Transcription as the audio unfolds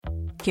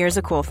Here's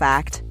a cool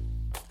fact.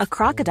 A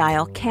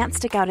crocodile can't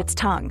stick out its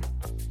tongue.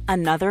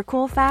 Another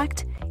cool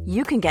fact,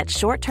 you can get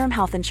short-term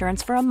health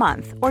insurance for a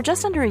month or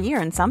just under a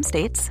year in some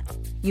states.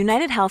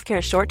 United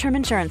Healthcare short-term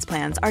insurance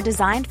plans are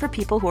designed for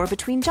people who are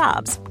between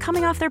jobs,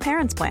 coming off their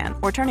parents' plan,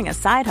 or turning a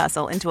side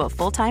hustle into a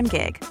full-time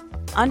gig.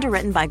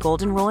 Underwritten by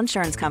Golden Rule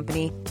Insurance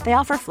Company, they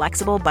offer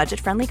flexible,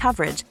 budget-friendly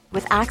coverage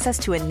with access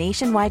to a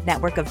nationwide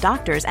network of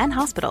doctors and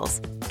hospitals.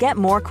 Get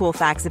more cool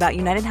facts about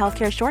United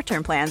Healthcare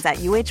short-term plans at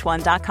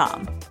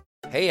uh1.com.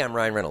 Hey, I'm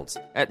Ryan Reynolds.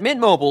 At Mint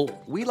Mobile,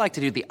 we like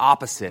to do the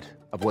opposite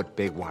of what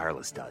Big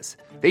Wireless does.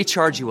 They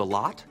charge you a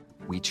lot,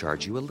 we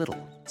charge you a little.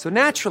 So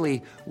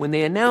naturally, when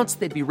they announced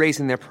they'd be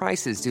raising their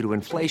prices due to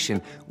inflation,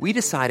 we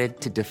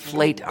decided to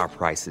deflate our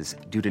prices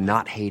due to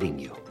not hating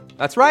you.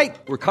 That's right.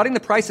 We're cutting the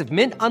price of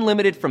Mint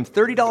Unlimited from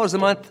 $30 a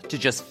month to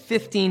just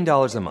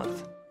 $15 a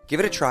month. Give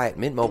it a try at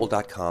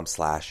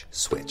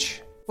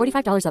mintmobile.com/switch.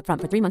 $45 up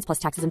front for 3 months plus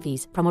taxes and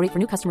fees. Promo rate for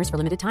new customers for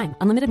limited time.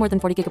 Unlimited more than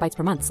 40 gigabytes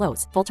per month.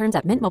 Slows full terms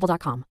at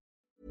mintmobile.com.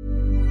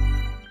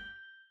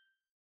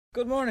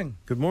 Good morning.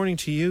 Good morning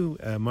to you,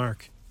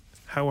 Mark.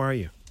 How are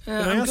you?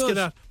 Can I ask you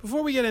that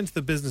before we get into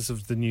the business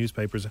of the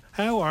newspapers?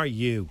 How are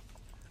you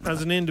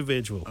as an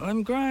individual?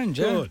 I'm grand,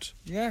 yeah. Good.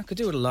 Yeah, could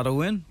do with a lot of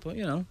win, but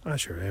you know.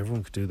 Sure,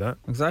 everyone could do that.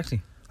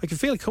 Exactly. I can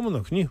feel it coming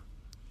though, can you?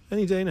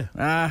 Any day now.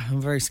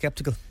 I'm very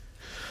sceptical.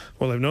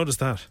 Well, I've noticed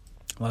that.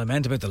 Well, I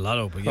meant about the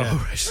lotto, but yeah.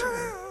 Oh,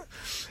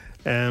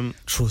 right.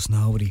 Trust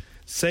nobody.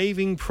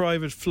 Saving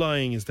Private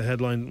Flying is the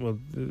headline. Well,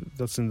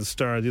 that's in the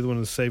Star. The other one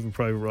is Saving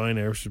Private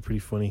Ryanair, which is pretty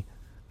funny.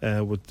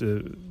 With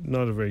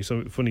not a very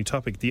funny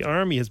topic. The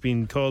Army has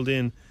been called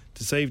in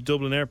to save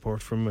Dublin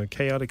Airport from a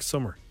chaotic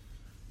summer.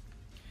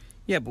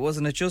 Yeah, but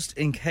wasn't it just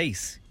in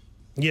case?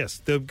 Yes,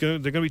 they're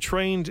going to be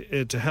trained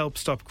to help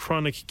stop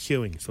chronic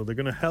queuing. So they're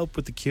going to help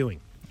with the queuing.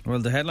 Well,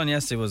 the headline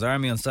yesterday was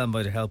Army on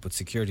standby to help with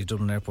security at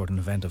Dublin Airport in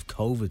event of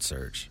COVID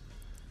surge.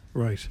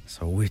 Right.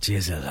 So which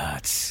is it,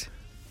 lads?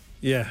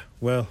 Yeah.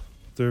 Well,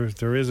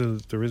 there is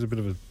a bit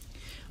of a.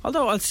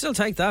 Although I'll still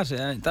take that.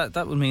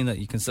 That would mean that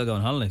you can still go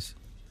on holidays,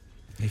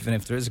 even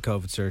if there is a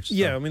COVID surge. So.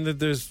 Yeah, I mean,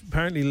 there's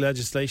apparently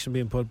legislation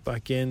being put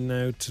back in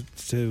now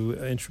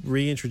to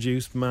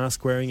reintroduce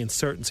mask wearing in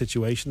certain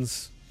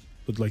situations,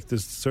 but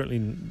there's certainly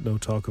no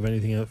talk of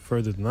anything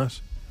further than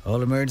that.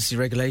 All emergency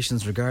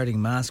regulations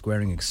regarding mask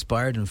wearing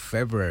expired in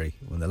February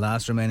when the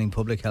last remaining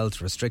public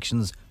health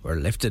restrictions were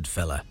lifted,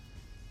 fella.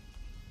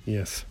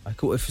 Yes.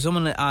 If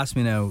someone asked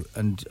me now,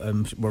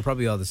 and we're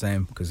probably all the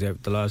same because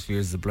the last few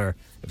years is a blur.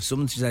 If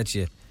someone said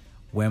to you,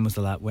 when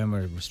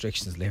were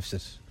restrictions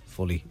lifted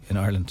fully in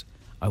Ireland,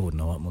 I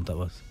wouldn't know what month that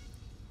was.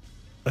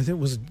 I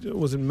think was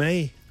it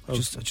May? I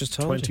just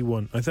told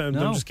 21. You.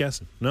 I'm just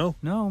guessing. No,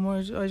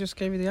 I just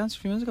gave you the answer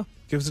a few minutes ago.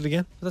 Give us it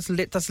again. That's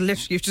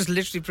literally you've just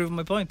literally proven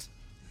my point.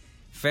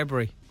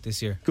 February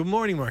this year. Good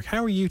morning, Mark.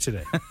 How are you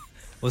today?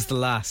 Was the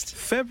last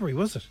February,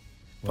 was it?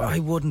 But I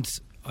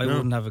wouldn't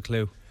have a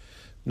clue.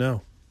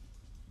 No.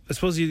 I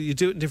suppose you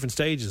do it in different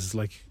stages.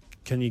 Like,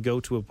 can you go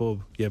to a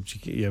pub? Yeah,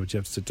 but you have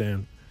to sit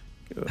down.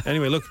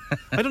 Anyway, look,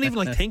 I don't even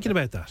like thinking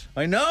about that.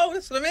 I know,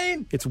 that's what I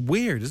mean. It's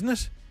weird, isn't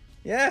it?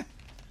 Yeah.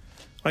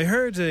 I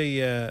heard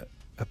a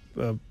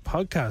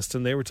podcast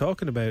and they were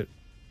talking about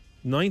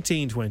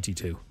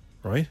 1922,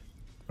 right?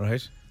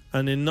 Right.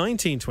 And in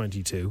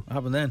 1922... What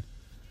happened then?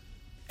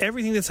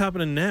 Everything that's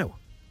happening now.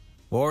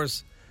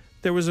 Wars.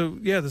 There was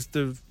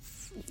the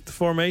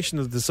formation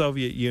of the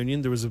Soviet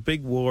Union. There was a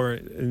big war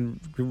in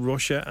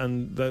Russia,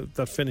 and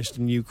that finished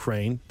in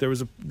Ukraine. There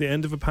was the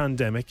end of a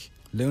pandemic.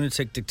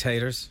 Lunatic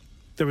dictators.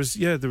 There was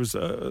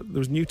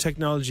new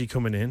technology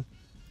coming in.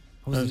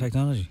 What was the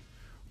technology?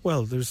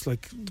 Well, there's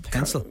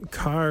pencil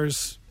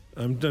cars.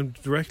 I'm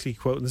directly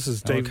quoting. This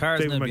is David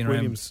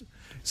McWilliams.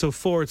 So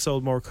Ford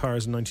sold more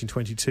cars in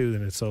 1922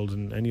 than it sold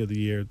in any other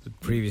year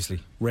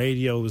previously.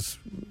 Radio was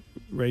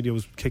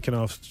kicking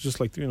off, just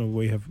like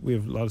we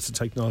have lots of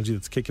technology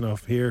that's kicking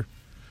off here. Do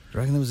you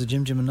reckon there was a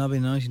Jim and Nobby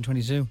in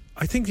 1922?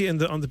 I think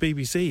on the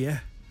BBC, yeah.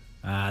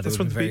 That's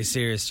one very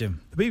serious,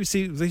 Jim. The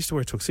BBC, they used to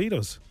wear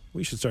tuxedos.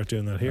 We should start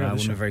doing that here. I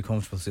wouldn't be very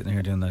comfortable sitting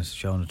here doing that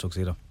show in a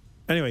tuxedo.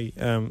 Anyway,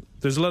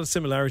 there's a lot of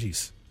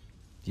similarities.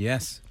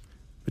 Yes.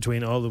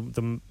 Between all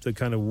the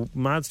kind of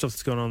mad stuff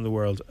that's going on in the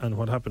world and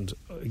what happened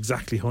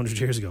exactly 100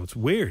 years ago. It's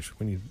weird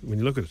when you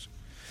look at it.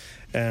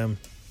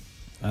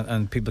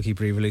 And people keep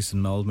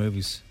re-releasing old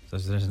movies.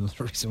 There's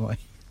another reason why.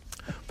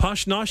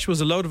 Posh Nosh was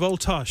a load of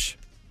old tosh.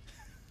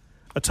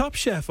 A top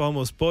chef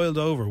almost boiled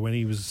over when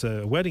he was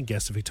a wedding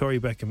guest of Victoria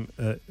Beckham.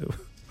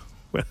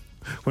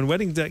 When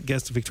wedding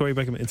guest of Victoria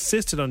Beckham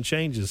insisted on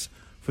changes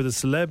for the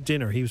celeb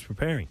dinner he was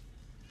preparing.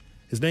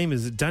 His name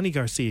is Danny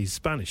Garcia. He's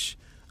Spanish.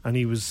 And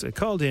he was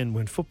called in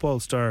when football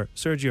star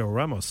Sergio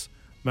Ramos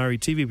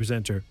married TV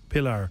presenter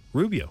Pilar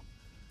Rubio.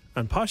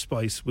 And Posh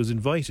Spice was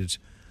invited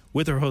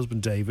with her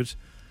husband David.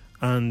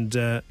 And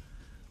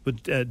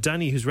but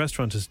Danny, whose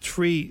restaurant has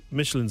 3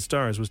 Michelin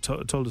stars, was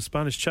told a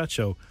Spanish chat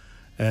show,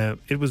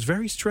 it was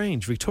very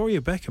strange. Victoria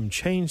Beckham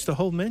changed the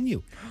whole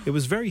menu. It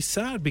was very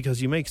sad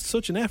because you make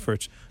such an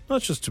effort,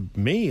 not just to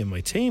me and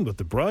my team, but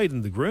the bride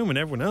and the groom and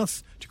everyone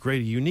else, to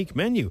create a unique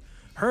menu.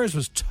 Hers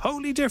was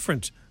totally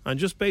different and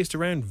just based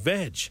around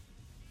veg.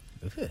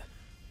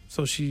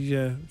 So she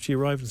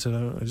arrived and said,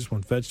 "Oh, I just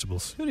want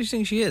vegetables." Who do you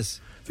think she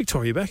is?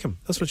 Victoria Beckham.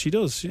 That's what she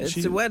does.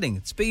 It's a wedding.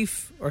 It's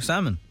beef or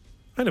salmon.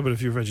 I know, but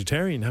if you're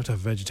vegetarian, you have to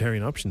have a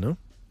vegetarian option, no?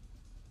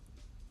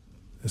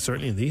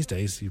 Certainly in these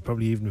days, you're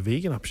probably even a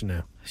vegan option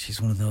now.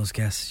 She's one of those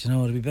guests. You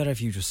know, it'd be better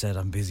if you just said,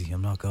 "I'm busy,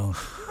 I'm not going."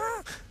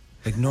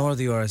 Ignore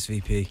the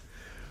RSVP.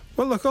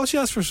 Well, look, all she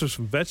asked for was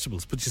some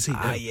vegetables, but you see...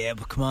 Yeah,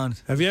 but come on.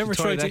 Have you ever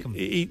Victoria tried Beckham. to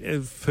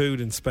eat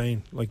food in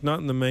Spain? Like, not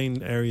in the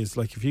main areas.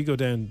 Like, if you go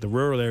down the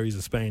rural areas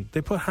of Spain,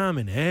 they put ham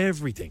in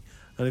everything.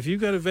 And if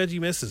you've got a veggie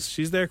missus,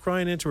 she's there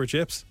crying into her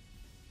chips.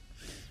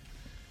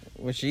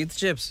 Will she eat the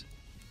chips?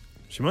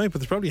 She might,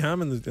 but there's probably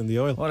ham in the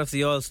oil. What if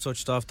the oil's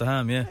touched off the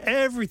ham, yeah?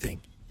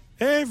 Everything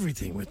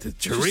with the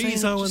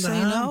chorizo and the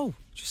ham. No.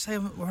 Just say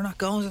we're not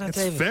going to that, It's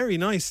David. very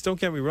nice, don't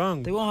get me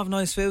wrong. They won't have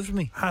nice food for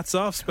me. Hats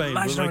off Spain.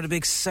 Imagine but her with a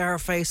big sour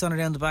face on her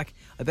down the back.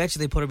 I bet you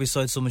they put her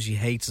beside someone she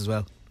hates as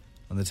well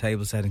on the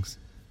table settings.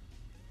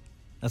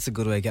 That's a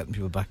good way of getting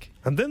people back.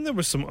 And then there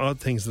were some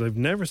odd things that I've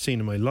never seen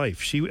in my life.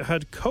 She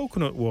had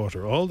coconut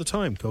water all the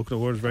time.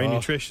 Coconut water is very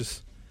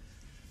nutritious.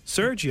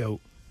 Sergio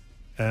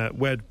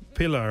wed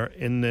Pilar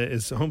in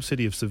his home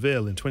city of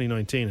Seville in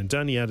 2019, and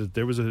Danny added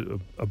there was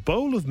a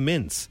bowl of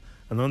mince,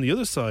 and on the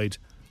other side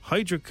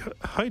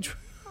hydroalcoholic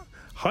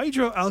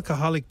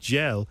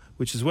gel,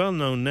 which is well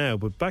known now,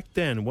 but back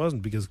then it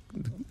wasn't because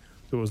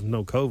there was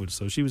no COVID,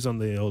 so she was on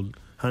the old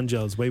hand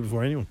gels way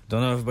before anyone.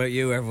 Don't know about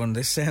you, everyone.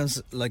 This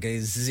sounds like a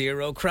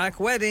zero crack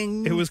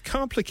wedding. It was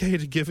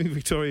complicated giving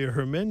Victoria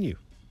her menu.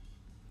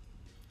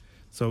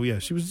 So yeah,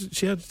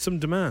 she had some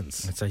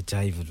demands. It's like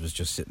David was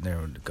just sitting there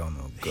and going,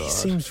 "Oh God." He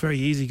seems very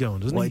easygoing,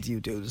 doesn't Why he? do you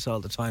do this all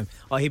the time?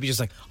 Oh, he'd be just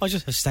like, "I'll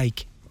just have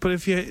steak."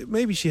 But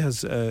maybe she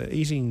has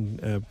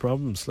eating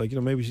problems, like, you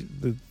know, maybe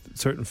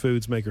certain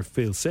foods make her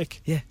feel sick.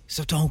 Yeah,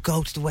 so don't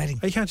go to the wedding.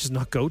 You can't just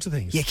not go to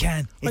things. You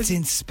can. It's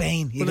in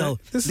Spain. You go.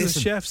 This is a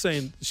Listen, chef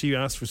saying she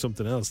asked for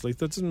something else. Like,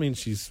 that doesn't mean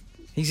she's...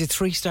 he's a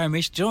 3-star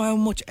Michelin. Do you know how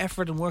much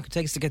effort and work it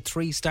takes to get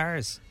 3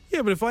 stars?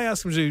 Yeah, but if I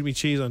ask him to do me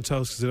cheese on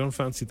toast because I don't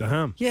fancy the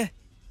ham... Yeah,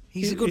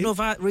 he's a good enough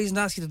reason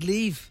to ask you to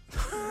leave.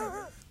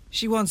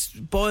 She wants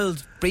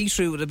boiled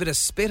beetroot with a bit of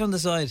spit on the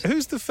side.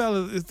 Who's the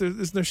fella?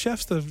 Is there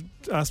chefs that have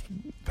asked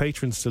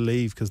patrons to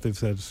leave because they've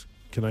said,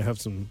 "Can I have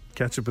some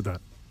ketchup with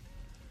that?"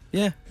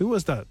 Yeah. Who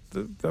was that?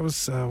 That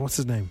was what's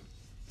his name?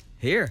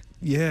 Here,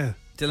 Yeah,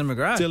 Dylan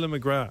McGrath. Dylan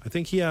McGrath. I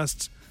think he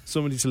asked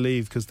somebody to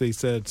leave because they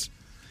said,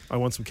 "I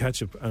want some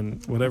ketchup,"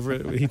 and whatever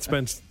he'd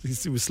spent,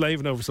 he was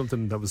slaving over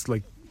something that was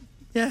like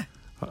Yeah.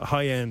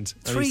 high end.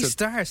 And 3 he said,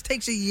 stars.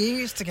 Takes you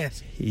years to get.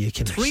 You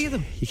can 3 of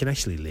them. You can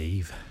actually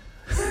leave.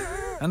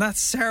 And that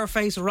sour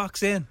face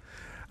rocks in.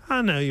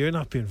 I know you're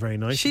not being very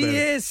nice. She about it.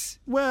 is.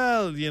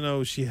 Well, you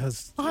know, she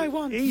has. I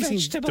want eating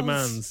vegetables.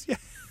 demands. Yeah,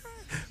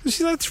 she's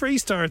that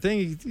 3-star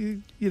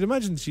thing. You'd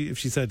imagine if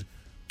she said,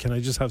 "Can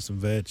I just have some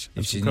veg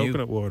and some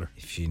coconut water?"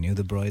 If she knew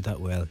the bride that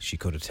well, she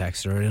could have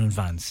texted her in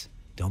advance.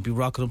 Don't be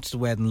rocking up to the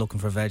wedding looking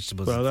for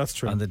vegetables. Well, that's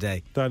true. On the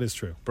day. That is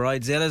true.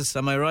 Bridezillas,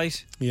 am I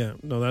right? Yeah,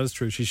 no, that is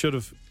true. She should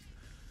have.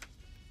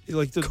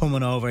 Like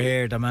Coming over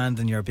here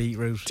demanding your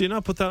beetroot. Do you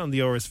not put that on the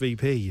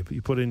RSVP?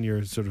 You put in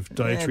your sort of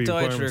dietary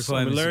requirements.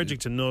 I'm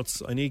allergic to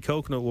nuts. I need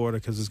coconut water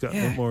because it's got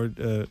more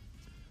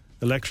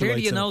electrolytes.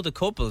 Clearly, you in know it. the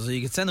couple, so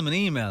you could send them an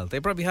email. They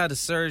probably had a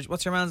surge.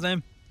 What's your man's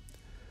name?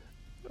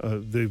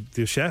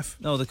 The chef.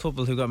 No, the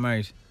couple who got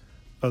married.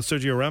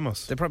 Sergio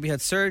Ramos. They probably had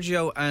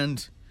Sergio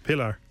and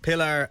Pilar.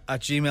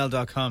 at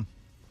gmail.com.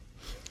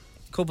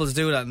 Couples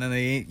do that, and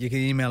then you can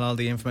email all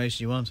the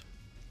information you want.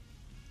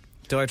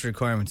 Dietary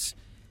requirements.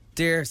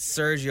 Dear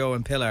Sergio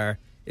and Pilar,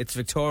 it's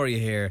Victoria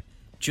here.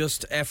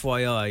 Just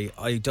FYI,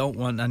 I don't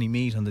want any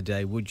meat on the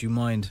day. Would you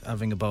mind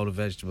having a bowl of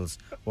vegetables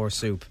or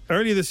soup?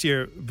 Earlier this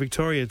year,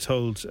 Victoria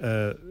told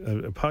a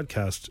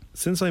podcast,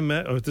 since I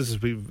met, this is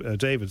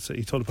David,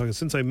 he told a podcast,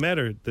 since I met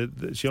her,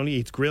 that she only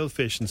eats grilled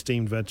fish and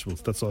steamed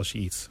vegetables. That's all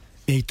she eats.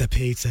 Eat the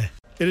pizza.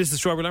 It is the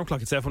Strawberry Alarm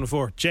Clock. It's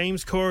F104.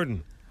 James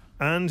Corden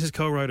and his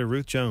co-writer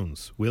Ruth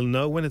Jones will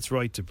know when it's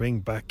right to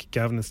bring back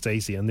Gavin and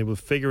Stacey, and they will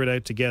figure it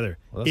out together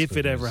if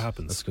it ever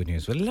happens. That's good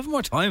news. Well, he'll have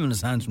more time in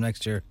his hands from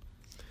next year.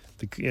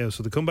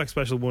 So the comeback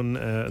special won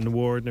an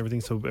award and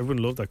everything, so everyone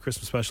loved that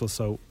Christmas special,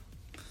 so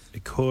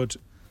it could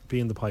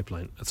be in the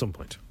pipeline at some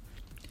point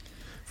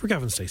for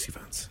Gavin and Stacey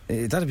fans.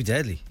 That'd be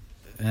deadly.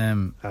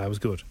 It was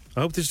good.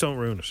 I hope they just don't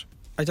ruin it.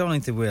 I don't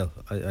think they will.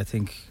 I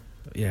think,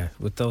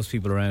 with those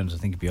people around, I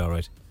think it'd be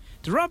alright.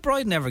 Did Rob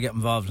Brydon ever get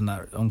involved in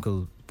that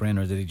Uncle Bryn,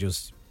 or did he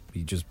just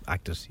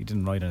acted? He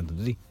didn't write anything,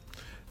 did he?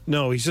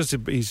 No, he's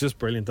just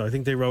brilliant. I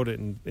think they wrote it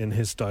in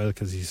his style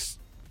because he's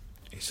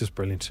just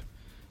brilliant.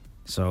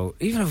 So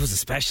even if it was a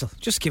special,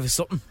 just give us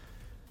something.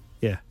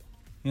 Yeah.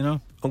 You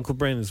know? Uncle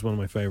Bryn is one of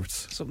my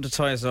favourites. Something to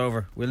tie us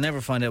over. We'll never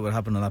find out what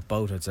happened on that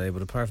boat, I'd say,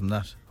 but apart from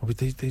that. Oh, but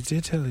they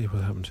did tell you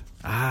what happened.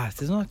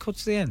 There's not cut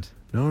to the end.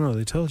 No,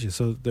 they told you.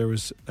 So there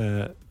was,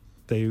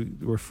 they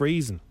were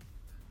freezing.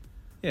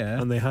 Yeah.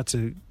 And they had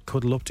to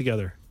cuddle up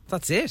together.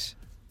 That's it?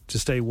 To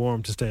stay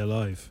warm, to stay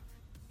alive.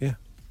 Yeah.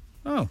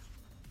 Oh.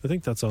 I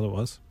think that's all it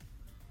was.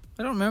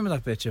 I don't remember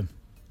that bit, Jim.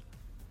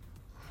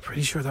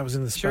 Pretty sure that was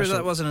in the Sure special.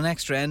 that wasn't an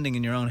extra ending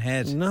in your own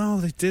head.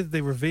 No, they did.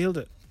 They revealed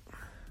it.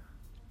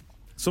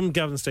 Some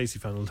Gavin Stacey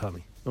fan will tell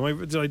me.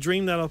 Did I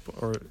dream that up,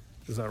 or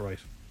is that right?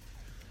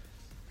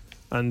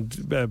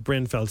 And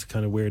Bryn felt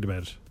kind of weird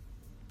about it.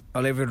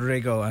 Olivia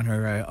Rodrigo and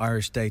her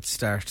Irish dates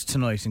start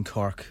tonight in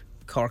Cork.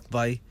 Cork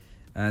by,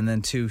 and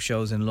then 2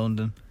 shows in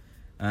London.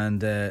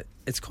 And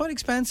it's quite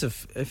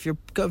expensive. If you're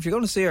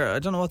going to see her, I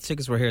don't know what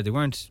tickets were here. They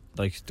weren't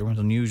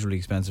unusually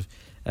expensive.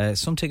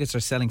 Some tickets are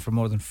selling for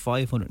more than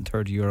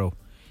 €530.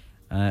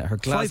 Her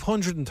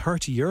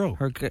 €530.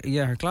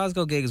 Her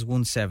Glasgow gig is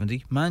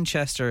 170.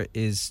 Manchester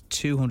is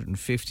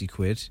 250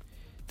 quid.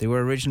 They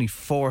were originally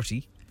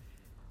 40.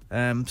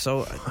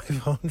 So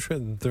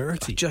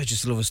 530. I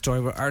just love a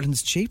story where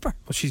Ireland's cheaper.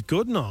 Well, she's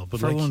good and all,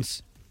 but for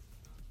once.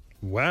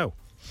 Wow.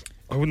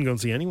 I wouldn't go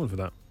and see anyone for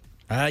that.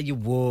 You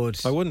would.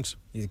 I wouldn't.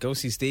 You'd go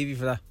see Stevie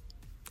for that.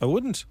 I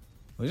wouldn't.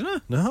 Would you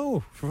not?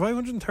 No, for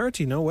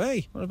 530, no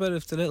way. What about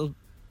if the little...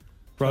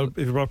 If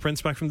you brought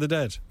Prince back from the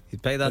dead?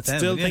 You'd pay that I'd then,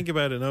 still wouldn't think you?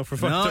 about it now for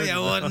No, 530.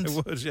 you wouldn't.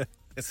 I would, yeah.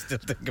 I'd still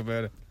think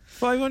about it.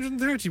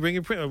 530, bring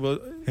a Prince. Well,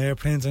 Here,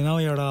 Prince, I know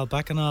you're all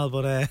back and all,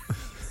 but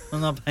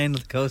I'm not paying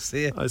to go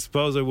see it. I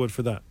suppose I would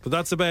for that. But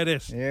that's about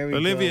it. Here we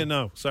Olivia, go.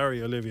 no.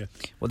 Sorry, Olivia.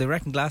 Well, they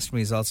reckon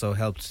Glastonbury's also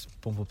helped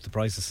bump up the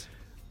prices.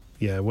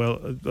 Yeah, well,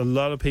 a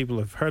lot of people,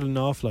 I've heard an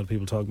awful lot of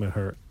people talking about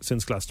her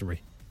since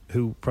Glastonbury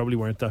who probably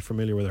weren't that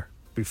familiar with her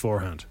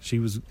beforehand.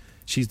 She's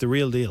the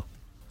real deal.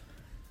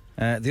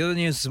 The other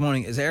news this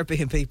morning is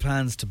Airbnb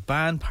plans to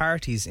ban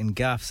parties in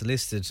gaffes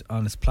listed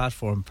on its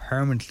platform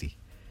permanently.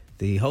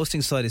 The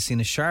hosting site has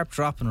seen a sharp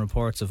drop in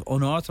reports of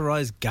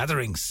unauthorised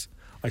gatherings.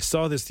 I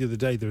saw this the other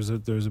day. There's a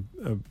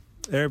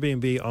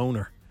Airbnb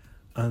owner,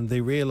 and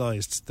they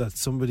realised that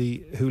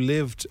somebody who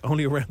lived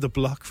only around the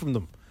block from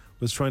them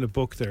was trying to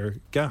book their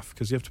gaff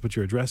because you have to put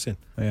your address in.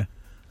 Yeah.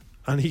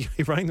 And he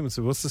rang them and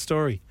said, "What's the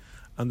story?"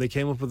 And they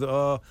came up with,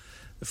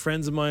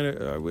 friends of mine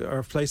are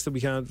a place that we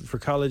can't, for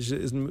college,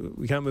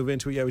 we can't move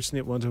into it yet. We just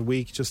want a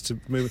week just to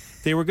move.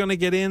 They were going to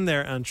get in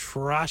there and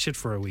trash it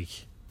for a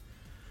week.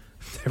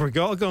 They were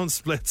all going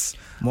splits.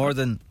 More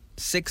than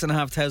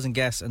 6,500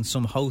 guests and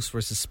some hosts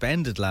were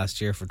suspended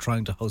last year for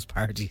trying to host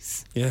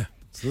parties. Yeah,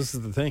 so this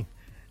is the thing.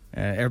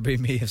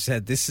 Airbnb have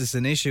said this is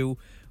an issue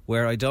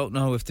where I don't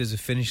know if there's a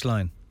finish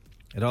line.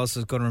 It also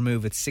is going to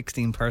remove its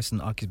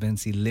 16-person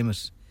occupancy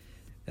limit,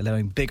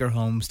 allowing bigger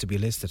homes to be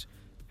listed.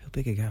 How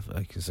big a gaff?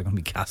 Like, is there going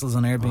to be castles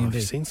on Airbnb?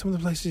 I've seen some of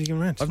the places you can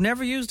rent. I've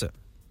never used it.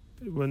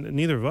 Well,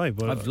 neither have I.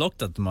 But I've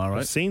looked at them, all right.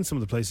 I've seen some of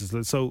the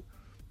places. So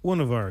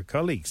one of our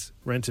colleagues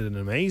rented an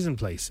amazing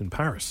place in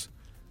Paris,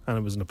 and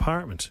it was an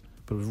apartment,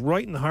 but it was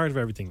right in the heart of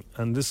everything.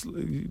 And this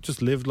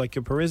just lived like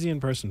a Parisian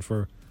person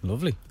for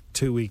Lovely.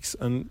 2 weeks,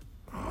 and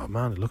oh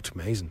man, it looked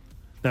amazing.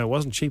 Now it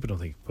wasn't cheap, I don't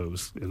think, but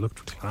it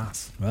looked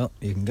class. Well,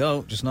 you can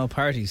go, just no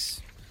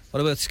parties. What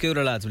about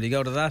Scooter Lads? Will you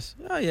go to that?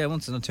 Oh yeah,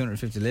 once in a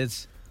 250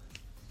 lids.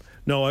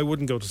 No, I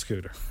wouldn't go to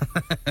Scooter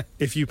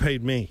if you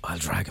paid me. I'll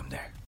drag him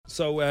there.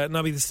 So,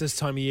 Nobby, this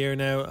time of year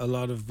now, a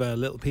lot of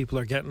little people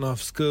are getting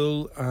off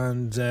school,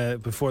 and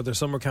before their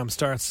summer camp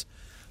starts,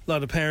 a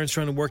lot of parents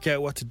trying to work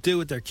out what to do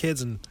with their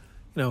kids and,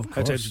 how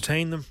to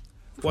entertain them.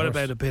 What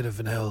about a bit of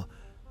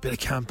bit of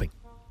camping?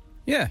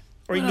 Yeah.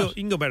 Or you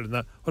can go better than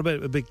that. What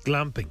about a bit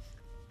glamping?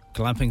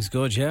 Glamping's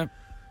good, yeah.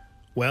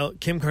 Well,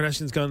 Kim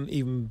Kardashian's gone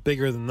even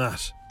bigger than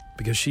that,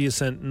 because she is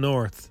sent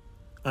north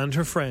and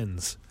her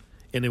friends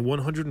in a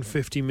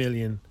 $150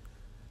 million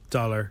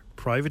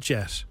private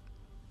jet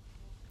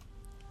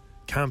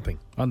camping.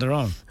 On their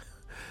own?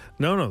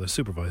 No, they're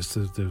supervised.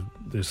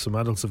 There's some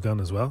adults have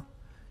gone as well.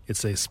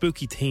 It's a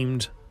spooky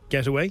themed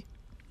getaway.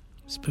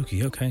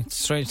 Spooky, okay. It's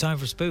a strange time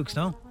for spooks,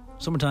 no?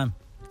 Summertime.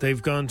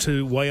 They've gone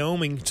to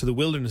Wyoming, to the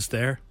wilderness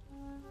there,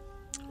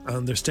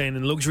 and they're staying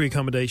in luxury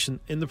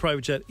accommodation in the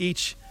private jet.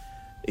 Each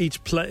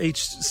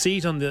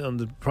seat on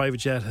the private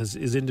jet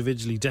is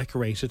individually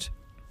decorated.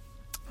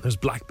 There's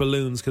black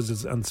balloons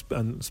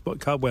and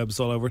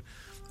cobwebs all over.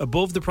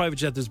 Above the private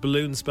jet, there's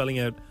balloons spelling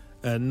out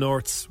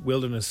North's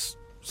wilderness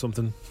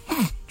something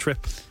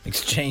trip.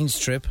 Exchange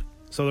trip.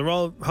 So they're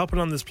all hopping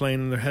on this plane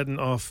and they're heading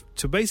off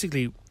to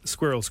basically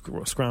Squirrel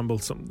Scramble.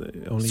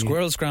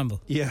 Squirrel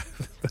Scramble. Yeah,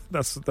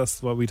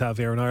 that's what we'd have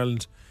here in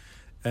Ireland.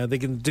 They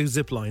can do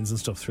zip lines and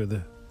stuff through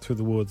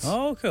the woods.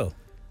 Oh, cool.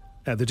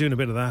 They're doing a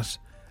bit of that.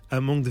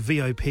 Among the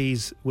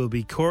VIPs will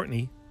be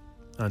Courtney,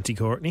 Auntie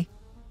Courtney,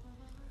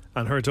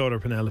 and her daughter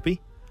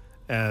Penelope.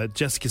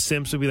 Jessica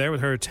Simpson will be there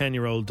with her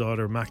 10-year-old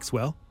daughter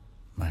Maxwell.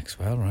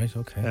 Maxwell, right,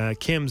 okay.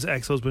 Kim's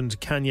ex-husband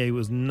Kanye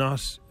was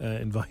not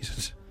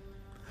invited.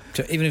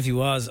 So even if he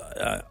was,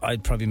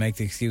 I'd probably make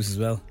the excuse as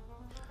well.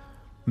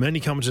 Many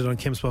commented on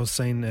Kim's post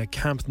saying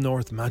Camp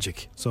North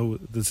magic. So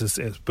this is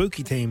a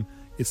spooky theme.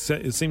 It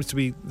seems to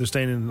be they're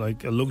staying in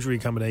like a luxury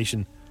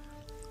accommodation.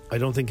 I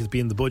don't think it's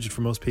been the budget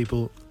for most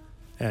people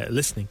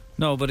listening.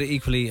 No, but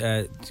equally,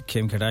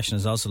 Kim Kardashian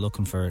is also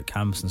looking for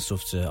camps and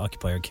stuff to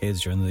occupy her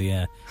kids during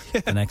the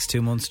next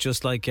 2 months,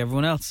 just like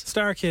everyone else.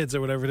 Star Kids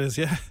or whatever it is,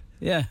 yeah.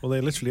 Yeah. Well,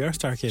 they literally are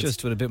Star Kids.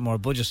 Just with a bit more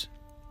budget.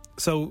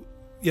 So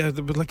Yeah,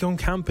 but like going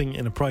camping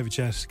in a private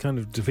jet kind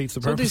of defeats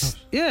the purpose.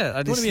 Yeah,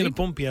 I want to be in a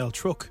bumpy old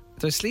truck.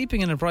 They're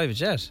sleeping in a private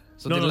jet.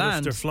 So they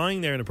land. They're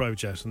flying there in a private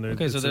jet. And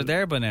Okay, so they're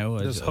there by now.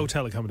 There's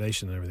hotel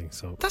accommodation and everything.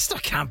 So that's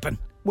not camping.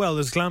 Well,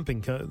 there's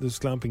glamping. There's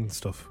glamping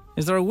stuff.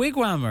 Is there a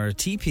wigwam or a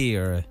teepee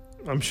or a...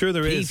 I'm sure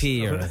there is.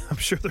 Or I'm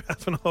sure they're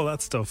having all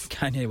that stuff.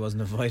 Kanye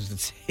wasn't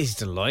invited. He's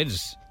delighted.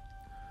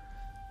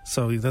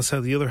 So that's how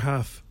the other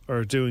half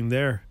are doing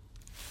their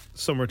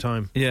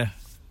summertime. Yeah.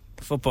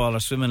 Football or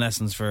swimming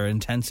lessons for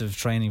intensive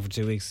training for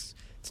 2 weeks.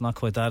 It's not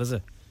quite that, is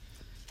it?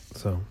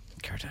 So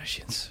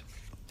Kardashians.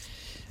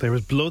 There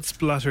was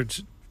blood-splattered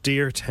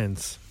deer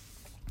tents.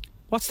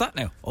 What's that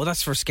now? Oh,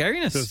 that's for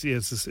scariness. So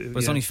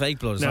it's only fake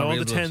blood. It's now not all real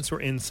the blood. tents were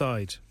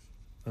inside,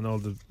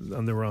 and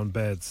they were on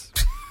beds.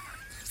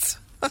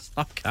 That's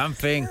not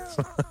camping.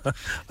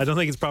 I don't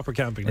think it's proper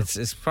camping. No.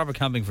 It's proper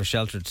camping for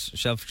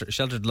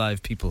sheltered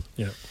live people.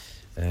 Yeah.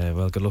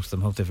 Well, good luck to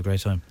them. Hope they have a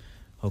great time.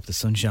 Hope the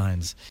sun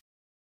shines.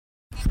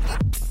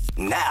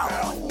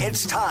 Now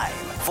it's time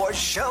for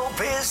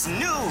Showbiz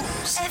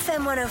News.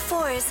 FM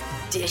 104's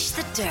Dish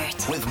the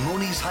Dirt. With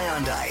Mooney's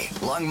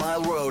Hyundai, Long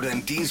Mile Road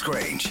and Dean's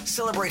Grange.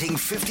 Celebrating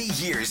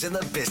 50 years in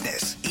the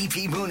business.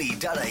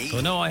 epmooney.ie.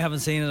 Well, no, I haven't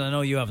seen it. I know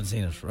you haven't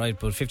seen it, right?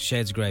 But 50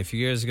 Shades of Grey, a few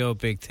years ago,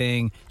 big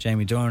thing.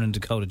 Jamie Dornan and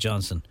Dakota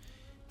Johnson.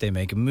 They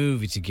make a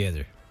movie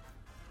together.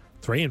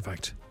 3, in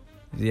fact.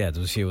 Yeah,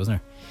 there was a few,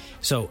 wasn't there?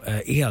 So,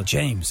 E.L.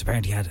 James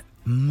apparently had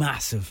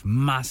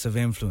massive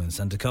influence,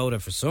 and Dakota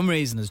for some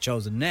reason has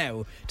chosen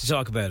now to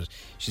talk about it.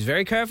 She's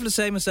very careful to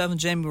say myself and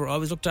Jamie were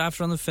always looked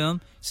after on the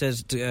film.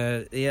 Says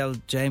E.L.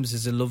 James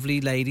is a lovely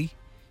lady.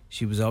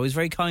 She was always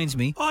very kind to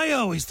me. I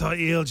always thought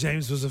E.L.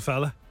 James was a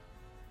fella.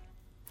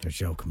 You're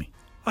joking me.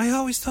 I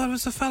always thought it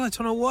was a fella. I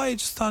don't know why. I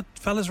just thought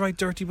fellas write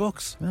dirty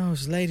books. No, it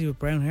was a lady with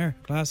brown hair,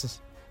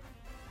 glasses.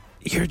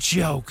 You're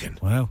joking.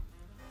 Wow.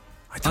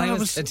 I thought it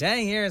was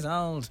 10 years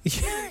old.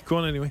 Yeah, go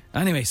on anyway.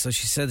 Anyway, so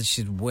she said that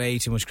she had way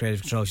too much creative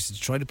control. She said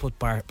she tried to put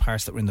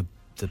parts that were in the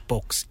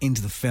books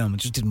into the film. It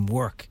just didn't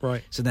work.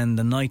 Right. So then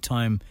the night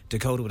time,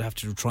 Dakota would have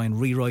to try and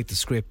rewrite the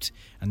script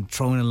and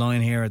throw in a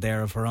line here or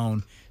there of her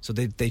own. So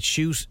they'd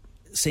shoot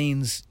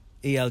scenes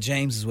E.L.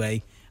 James's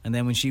way, and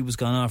then when she was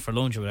gone off for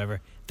lunch or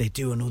whatever, they'd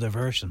do another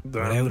version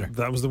without her.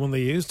 That was the one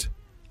they used?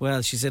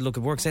 Well, she said, look,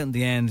 it works out in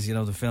the end. You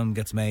know, the film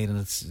gets made and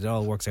it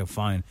all works out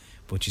fine.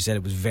 But she said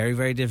it was very,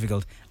 very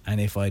difficult. And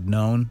if I'd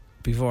known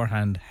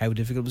beforehand how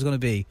difficult it was going to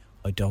be,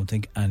 I don't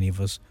think any of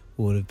us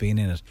would have been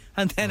in it.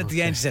 And then at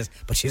the end she says,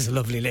 but she's a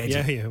lovely lady.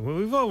 Yeah. Well,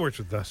 we've all worked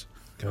with that.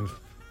 Kind of.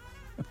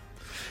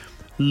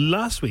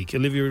 Last week,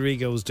 Olivia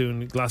Rodrigo was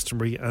doing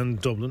Glastonbury and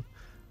Dublin.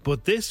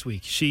 But this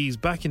week, she's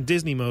back in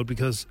Disney mode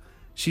because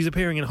she's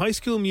appearing in High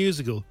School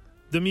Musical,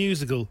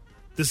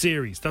 the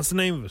series. That's the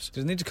name of it.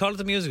 Doesn't need to call it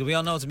the musical. We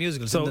all know it's a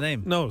musical. It's in the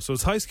name. No, so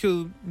it's High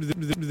School. The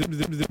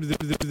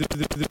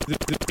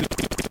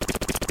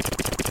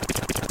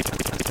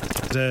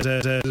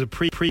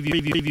preview.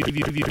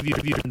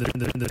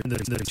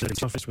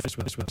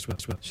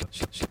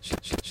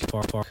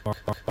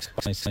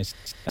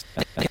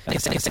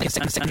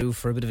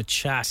 For a bit of a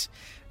chat,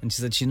 and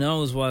she said she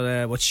knows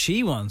what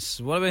she wants.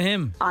 What about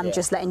him? I'm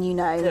just letting you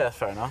know. Yeah,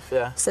 fair enough.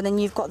 Yeah. So then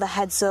you've got the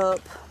heads up.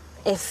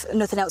 If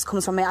nothing else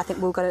comes from it, I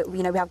think we'll go.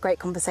 We have great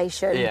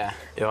conversation. Yeah,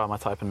 you are my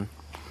type, and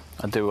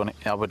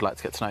I would like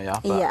to get to know you.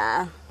 But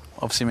Yeah.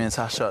 Obviously, me and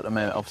Sasha at the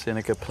moment, obviously in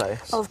a good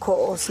place. Of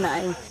course,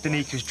 no.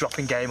 Danika's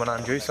dropping game on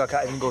Andrew, so I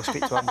can't even go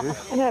speak to Andrew.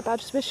 Yeah, but I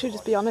just wish she'd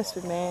just be honest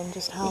with me and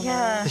just tell me.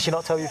 Did she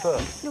not tell you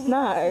first?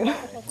 No.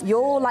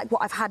 You're like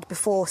what I've had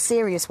before,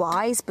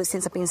 serious-wise, but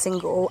since I've been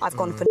single, I've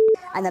gone for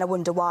and then I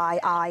wonder why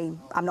I'm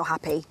not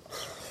happy.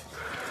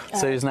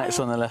 So who's next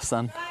on the list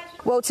then?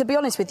 Well, to be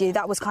honest with you,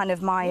 that was kind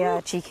of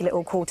my cheeky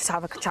little call to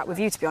have a chat with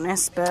you, to be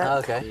honest.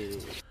 But Okay.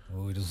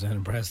 Oh, he doesn't sound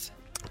impressed.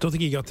 Don't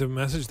think you got the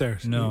message there.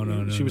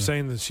 No. She was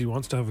saying that she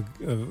wants to have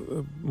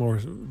a more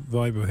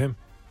vibe with him.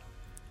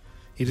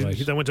 He didn't.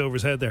 Right. That went over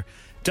his head there.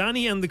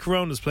 Danny and the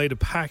Coronas played a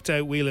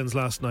packed-out Whelan's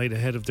last night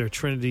ahead of their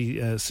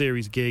Trinity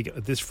series gig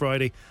this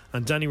Friday,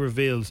 and Danny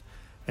revealed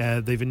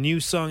they've a new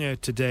song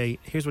out today.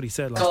 Here's what he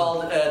said last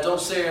called night. Don't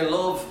Say You're in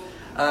Love,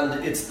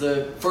 and it's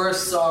the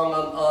first song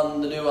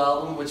on the new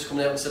album, which is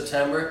coming out in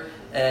September,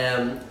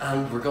 and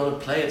we're going to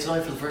play it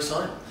tonight for the first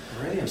time.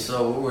 Brilliant.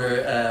 So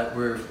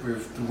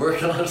we've been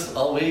working on it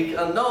all week,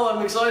 and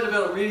I'm excited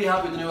about it. I'm really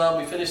happy with the new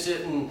album. We finished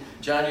it in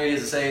January,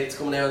 as I say. It's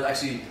coming out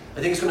actually, I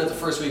think it's coming out the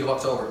first week of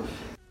October.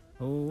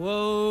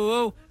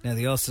 Whoa. Now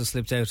they also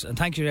slipped out, and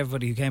thank you to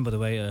everybody who came, by the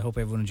way. I hope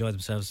everyone enjoyed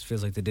themselves. It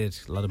feels like they did.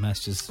 A lot of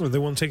messages. Well, they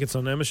won tickets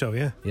on Emma Show,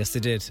 yeah. Yes, they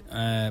did.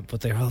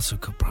 But they're also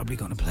probably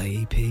going to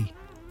play EP.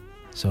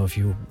 So if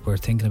you were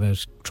thinking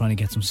about trying to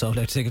get some sold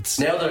out tickets,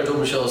 now that our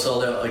Dublin show is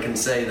sold out, I can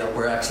say that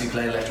we're actually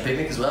playing Electric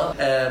Picnic as well,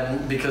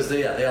 because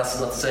they asked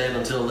us not to say it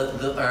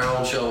until our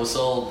own show was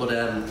sold, but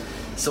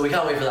so we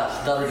can't wait for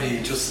that. That'll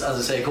be just, as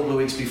I say, a couple of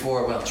weeks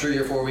before, 3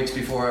 or 4 weeks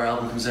before our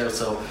album comes out,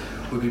 so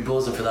we'll be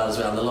buzzing for that as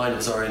well, and the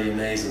lineup's already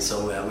amazing,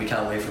 so we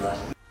can't wait for that.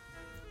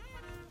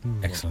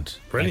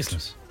 Excellent. Brilliant.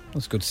 Excellent.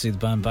 It's good to see the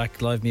band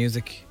back, live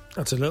music.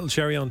 That's a little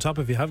cherry on top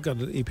if you have got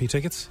EP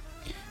tickets.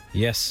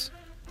 Yes.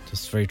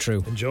 That's very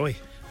true. Enjoy.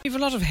 You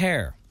have a lot of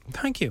hair.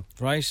 Thank you.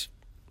 Right.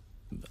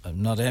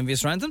 I'm not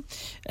envious or anything.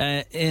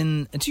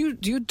 Do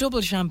you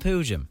double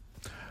shampoo, Jim?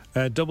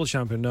 Double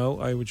shampoo, no.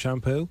 I would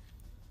shampoo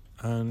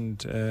and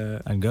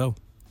go.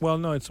 Well,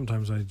 no,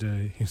 sometimes I'd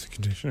use a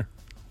conditioner.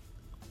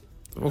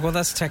 Well,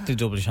 that's technically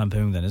double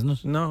shampooing then, isn't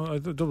it? No,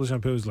 double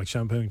shampoo is like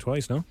shampooing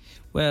twice, no?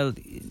 Well,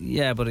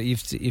 yeah, but you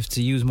have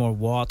to use more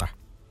water.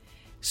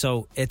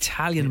 So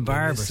Italian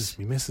barbers.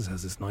 My missus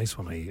has this nice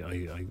one.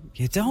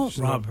 You don't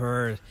rob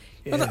her.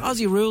 Yeah. The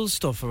Aussie Rules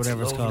stuff or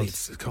whatever it's called.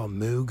 It's called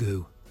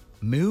Mugu.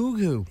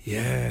 Mugu?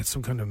 Yeah, it's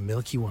some kind of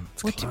milky one.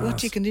 What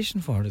do you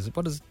condition for?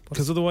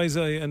 Because otherwise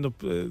I end up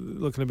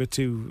looking a bit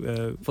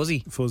too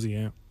fuzzy. Fuzzy,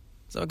 yeah.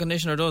 Is that what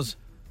conditioner does?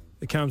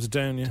 It calms it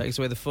down, yeah. Takes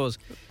away the fuzz.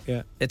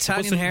 Yeah.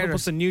 Italian hair.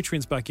 Puts the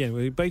nutrients back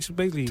in.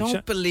 Basically,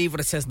 don't believe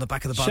what it says in the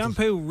back of the bottle.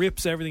 Shampoo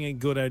rips everything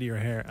good out of your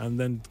hair, and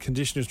then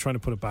conditioner's trying to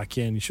put it back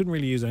in. You shouldn't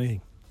really use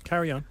anything.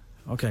 Carry on.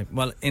 Okay.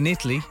 Well, in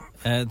Italy,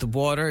 the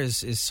water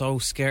is so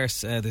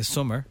scarce this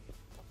summer.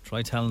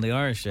 Try telling the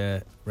Irish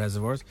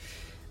reservoirs.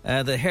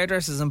 The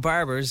hairdressers and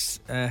barbers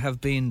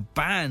have been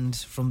banned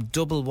from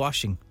double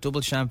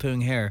shampooing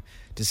hair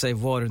to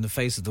save water in the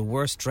face of the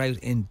worst drought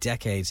in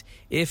decades.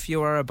 If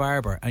you are a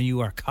barber and you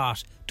are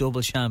caught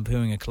double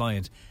shampooing a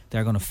client,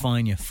 they're going to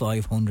fine you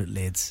 500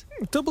 lids.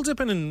 Double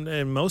dipping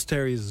in most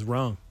areas is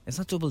wrong. It's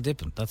not double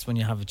dipping. That's when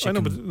you have a chicken.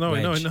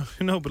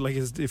 I know, but like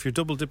if you're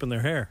double dipping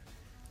their hair,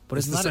 but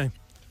it's the same.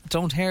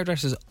 Don't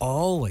hairdressers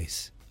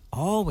always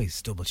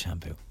double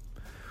shampoo?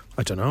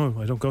 I don't know.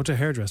 I don't go to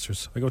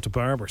hairdressers. I go to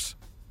barbers.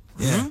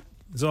 Yeah,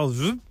 it's all.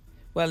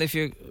 Well, if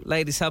you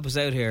ladies help us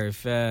out here,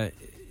 if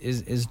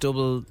is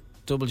double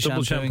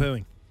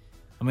shampooing.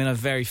 I mean, I have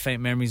very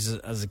faint memories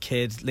as a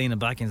kid leaning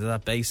back into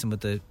that basin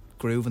with the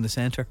groove in the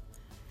centre.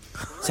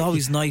 It's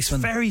always nice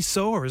when very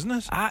sore, isn't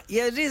it?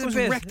 Yeah, it is. It a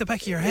bit. Wreck the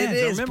back of your head.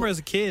 I remember as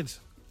a kid.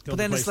 But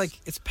then it's like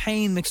it's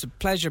pain mixed with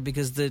pleasure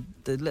because the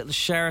little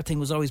shower thing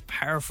was always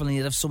powerful, and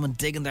you'd have someone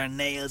digging their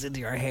nails into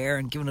your hair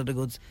and giving it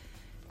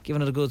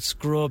a good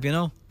scrub, you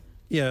know.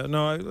 Yeah,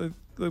 no.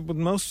 But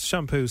most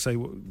shampoos say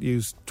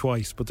use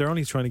twice, but they're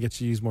only trying to get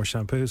you to use more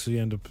shampoo, so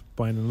you end up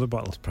buying another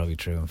bottle. That's probably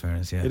true, in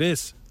fairness, yeah. It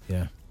is.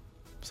 Yeah.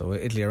 So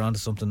Italy are onto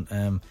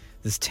something.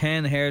 There's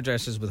 10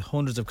 hairdressers with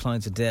hundreds of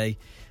clients a day.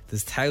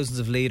 There's thousands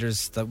of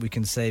litres that we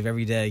can save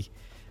every day.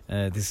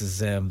 This is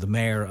the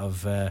mayor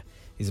of...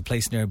 he's a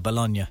place near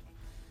Bologna.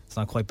 It's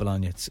not quite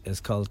Bologna. It's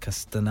called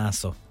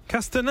Castenasso.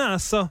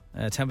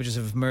 Temperatures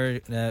have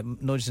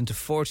nudged into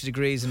 40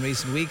 degrees in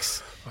recent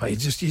weeks.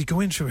 You go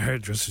into a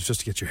hairdresser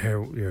just to get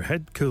your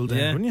head cooled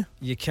down, wouldn't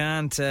you? You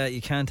can't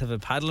have a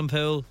paddling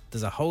pool.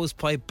 There's a hose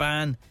pipe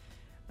ban.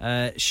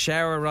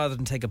 Shower rather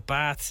than take a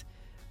bath.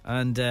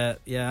 And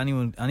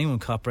anyone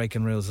caught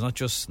breaking rules. Not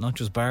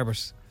just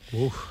barbers.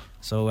 Whoa.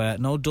 So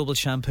no double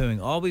shampooing.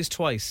 Always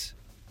twice.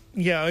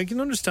 Yeah, I can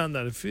understand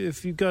that.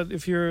 If you've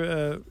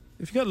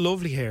got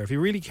lovely hair, if you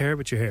really care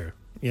about your hair,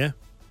 yeah,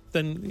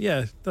 then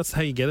yeah, that's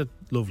how you get it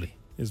lovely,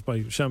 is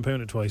by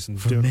shampooing it twice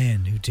and for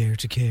men who dare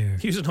to care,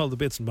 using all the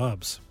bits and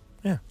bobs.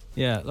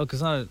 Yeah. Look,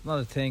 it's not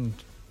a thing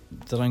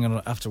that I'm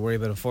going to have to worry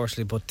about,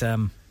 unfortunately. But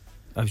I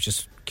was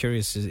just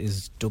curious: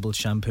 is double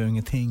shampooing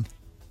a thing?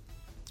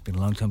 It's been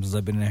a long time since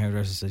I've been in a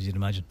hairdresser, as you'd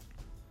imagine.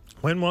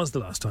 When was the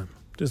last time?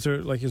 Is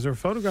there a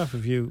photograph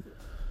of you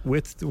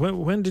with?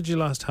 When did you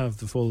last have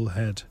the full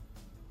head?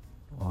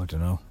 Oh, I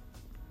don't know.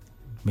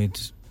 Mid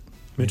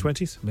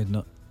 20s? Mid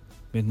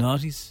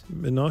noughties?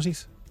 Mid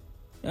noughties?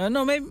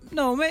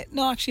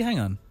 No, actually, hang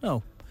on.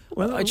 No.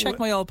 Well, I checked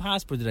my old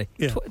passport today.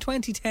 Yeah.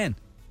 2010.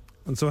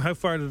 And so how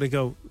far did it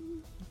go?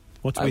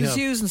 What do I we was have?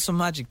 using some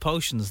magic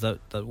potions that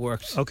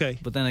worked. Okay.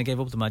 But then I gave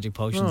up the magic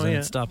potions and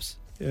it stops.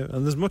 Yeah,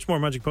 and there's much more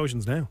magic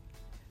potions now.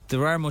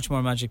 There are much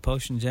more magic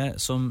potions, yeah.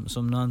 Some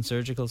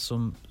non-surgical,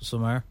 some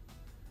are.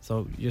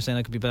 So you're saying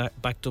I could be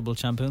back double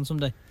shampooing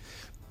someday?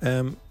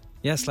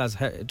 Yes, lads.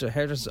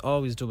 Hairdressers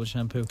always double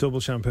shampoo. Double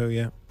shampoo,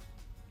 yeah.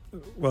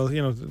 Well,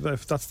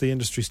 that's the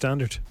industry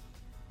standard.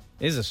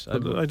 Is it?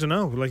 I don't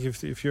know. Like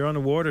if you're on a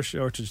water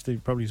shortage, they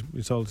probably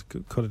be told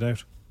to cut it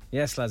out.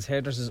 Yes, lads.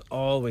 Hairdressers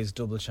always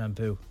double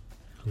shampoo.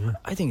 Yeah.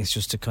 I think it's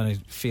just to kind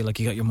of feel like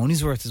you got your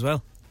money's worth as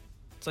well.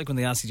 It's like when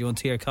they ask you, do you want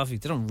tea or coffee?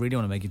 They don't really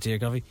want to make you tea or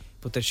coffee,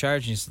 but they're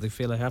charging you, so they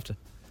feel they have to.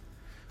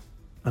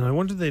 And I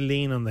wonder if they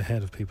lean on the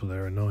head of people that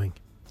are annoying,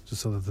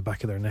 just so that the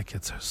back of their neck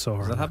gets sore.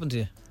 Does that happen to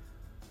you?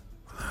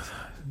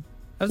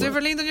 Have they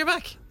ever leaned on your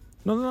back?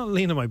 No, they're not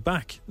leaning on my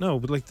back. No,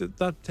 but like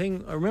that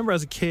thing, I remember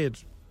as a kid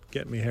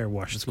getting my hair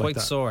washed. It's like quite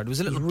that. sore. It was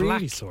a little really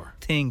black sore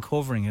thing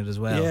covering it as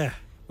well. Yeah.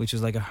 Which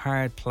was like a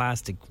hard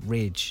plastic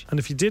ridge. And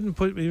if you didn't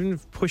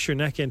push your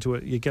neck into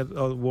it, you get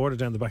all the water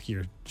down the back of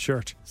your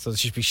shirt. So they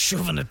should be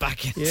shoving it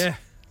back in.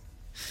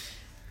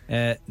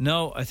 Yeah.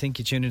 No, I think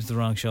you tuned into the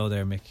wrong show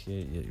there, Mick.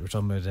 You were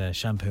talking about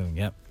shampooing,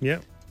 yeah.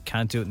 Yeah.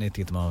 Can't do it in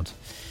Italy at the moment.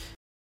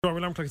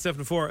 Alarm clock at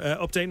 7:04.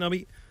 Update,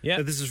 Nobby.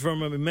 Yeah. This is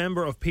from a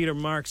member of Peter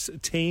Mark's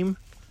team.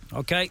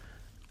 Okay.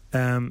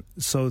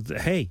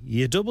 Hey,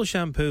 you double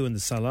shampoo in the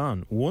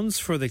salon. Once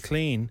for the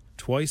clean,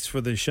 twice for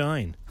the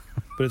shine.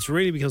 But it's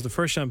really because the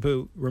first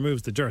shampoo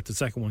removes the dirt, the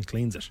second one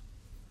cleans it.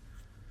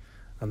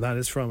 And that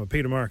is from a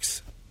Peter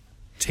Marks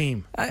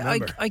team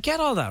member. I get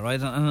all that, right?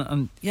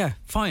 And yeah,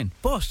 fine.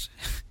 But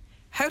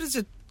how does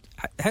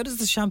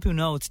the shampoo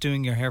know it's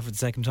doing your hair for the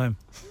second time?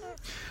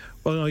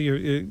 Well, no,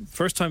 your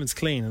first time it's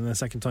clean, and the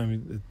second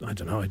time, I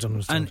don't know. I don't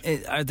understand.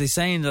 And are they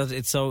saying that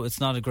it's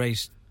not a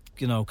great,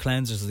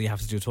 cleanser, so you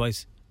have to do it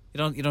twice? You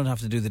don't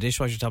have to do the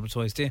dishwasher tablet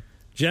twice, do you?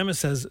 Gemma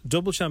says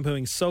double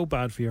shampooing so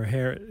bad for your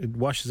hair, it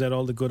washes out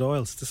all the good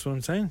oils. That's what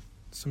I'm saying.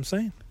 That's what I'm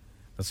saying.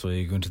 That's why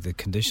you go into the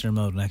conditioner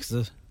mode next,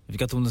 is it? Have you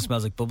got the one that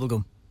smells like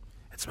bubblegum?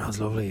 It smells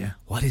lovely, yeah.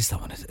 What is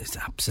that one? It's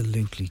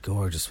absolutely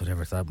gorgeous,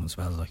 whatever that one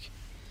smells like.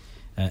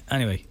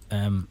 Anyway,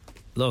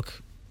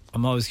 look,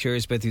 I'm always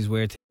curious about these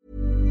weird things.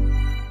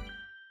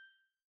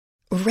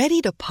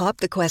 Ready to pop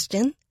the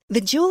question?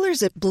 The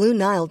jewelers at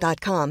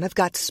BlueNile.com have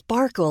got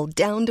sparkle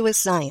down to a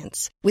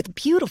science with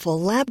beautiful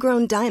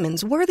lab-grown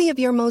diamonds worthy of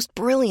your most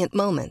brilliant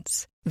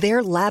moments.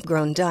 Their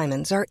lab-grown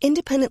diamonds are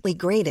independently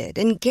graded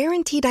and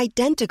guaranteed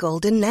identical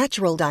to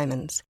natural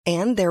diamonds,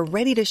 and they're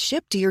ready to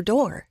ship to your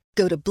door.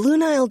 Go to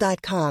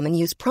BlueNile.com and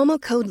use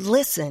promo code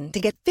LISTEN to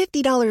get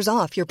 $50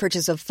 off your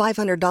purchase of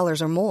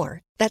 $500 or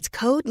more. That's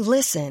code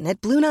LISTEN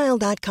at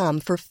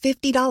BlueNile.com for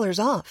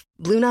 $50 off.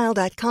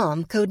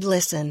 BlueNile.com, code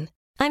LISTEN.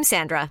 I'm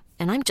Sandra,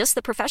 and I'm just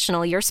the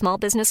professional your small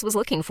business was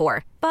looking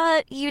for.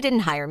 But you didn't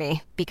hire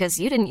me because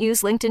you didn't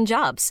use LinkedIn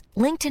Jobs.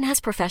 LinkedIn has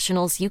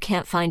professionals you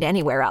can't find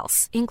anywhere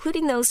else,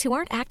 including those who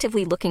aren't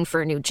actively looking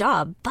for a new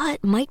job,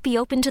 but might be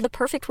open to the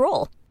perfect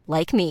role,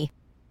 like me.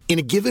 In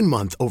a given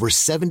month, over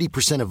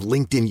 70% of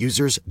LinkedIn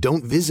users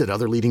don't visit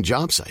other leading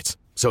job sites.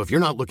 So if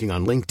you're not looking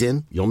on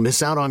LinkedIn, you'll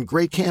miss out on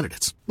great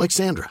candidates like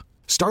Sandra.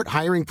 Start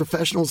hiring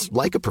professionals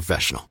like a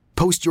professional.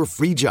 Post your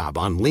free job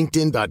on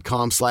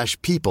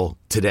linkedin.com/people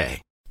today.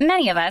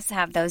 Many of us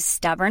have those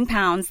stubborn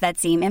pounds that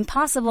seem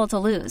impossible to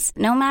lose,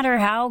 no matter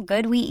how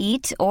good we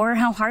eat or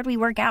how hard we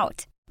work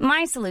out.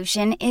 My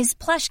solution is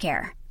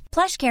PlushCare.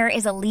 PlushCare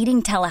is a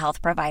leading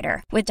telehealth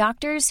provider with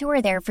doctors who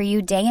are there for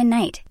you day and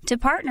night to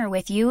partner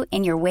with you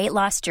in your weight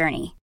loss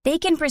journey. They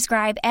can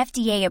prescribe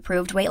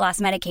FDA-approved weight loss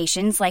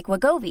medications like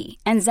Wegovy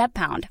and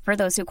Zepbound for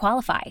those who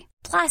qualify.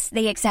 Plus,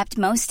 they accept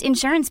most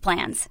insurance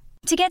plans.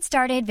 To get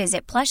started,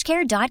 visit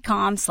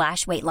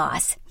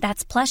plushcare.com/weightloss.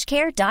 That's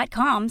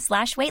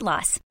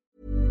plushcare.com/weightloss.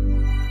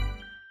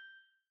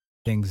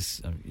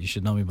 Things you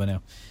should know me by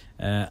now.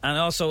 And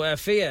also,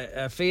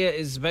 Fia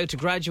is about to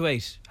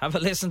graduate. Have a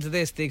listen to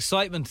this, the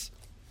excitement.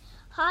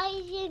 Hi,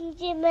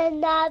 Jim and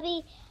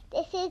Nabby.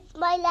 This is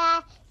my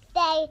last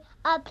day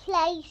of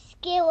play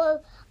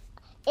school.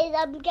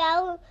 I'm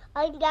going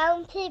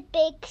to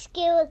big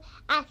school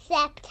at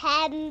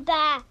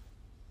September.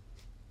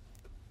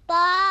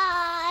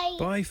 Bye.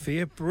 Bye,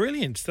 Fia.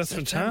 Brilliant. That's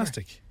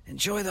fantastic.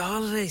 Enjoy the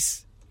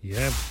holidays.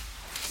 Yeah.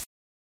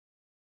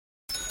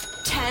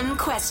 10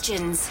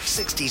 questions.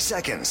 60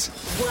 seconds.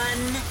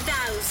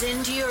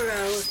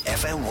 €1,000.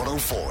 FM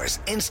 104's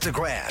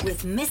Instagram.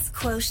 With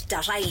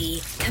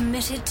misquote.ie.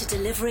 Committed to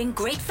delivering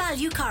great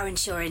value car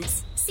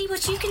insurance. See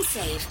what you can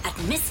save at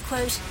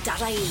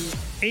misquote.ie.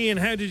 Ian,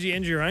 how did you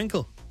injure your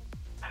ankle?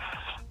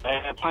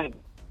 Playing.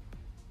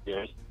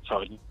 Yeah, so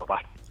I didn't go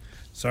back.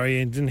 Sorry,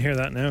 Ian, didn't hear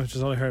that now.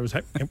 Just all I heard was...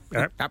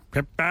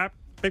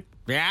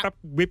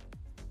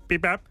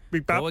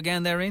 Go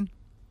again there, Ian?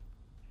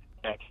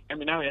 Yeah, hear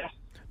me now, yeah?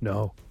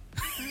 No.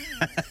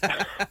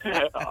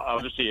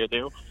 Obviously you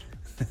do.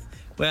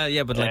 Well,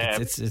 yeah, but like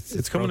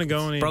it's coming and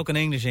going. Broken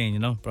English,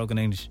 Ian, broken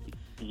English.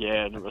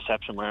 Yeah, the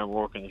reception where I'm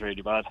working is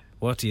really bad.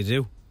 What do you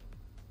do?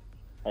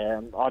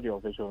 Audio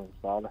visual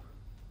installer.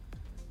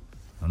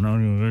 An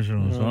audio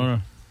visual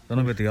installer. Don't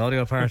know about the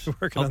audio part.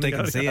 Hope they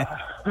can see it.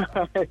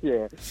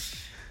 Yeah,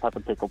 have to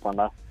pick up on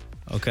that.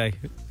 Okay.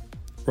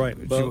 Right.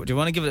 Do you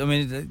want to give it? I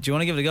mean, do you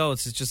want to give it a go?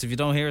 It's just if you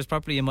don't hear us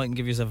properly, you mightn't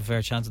give yourself a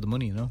fair chance of the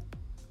money, you know.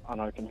 And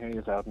I can hear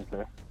you loud and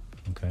clear.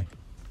 Okay.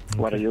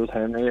 Whether you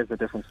hear me is a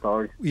different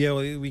story. Yeah,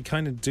 well, we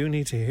kind of do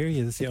need to hear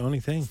you. That's the only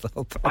thing.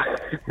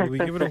 We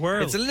give it a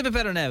whirl. It's a little bit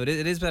better now. It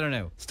is better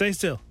now. Stay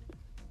still.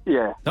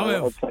 Yeah. Don't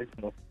move.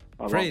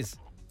 Freeze.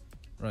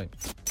 Right.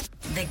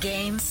 The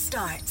game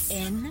starts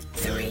in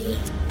 3,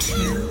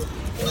 2,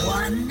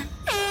 1.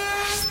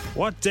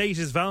 What date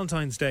is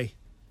Valentine's Day?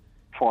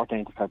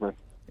 14th of February.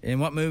 In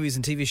what movies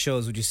and TV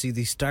shows would you see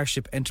the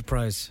Starship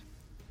Enterprise?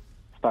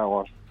 Star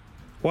Wars.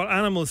 What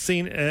animal is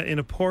seen in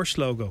a Porsche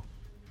logo?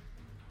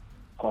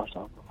 Porsche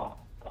logo. Oh,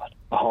 God.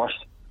 A horse.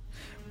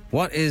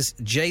 What is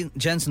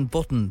Jensen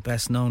Button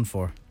best known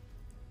for?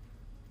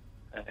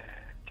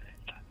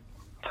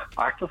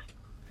 Artist.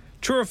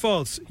 True or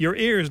false? Your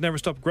ears never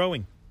stop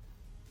growing.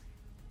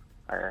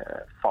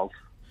 False.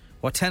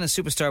 What tennis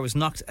superstar was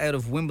knocked out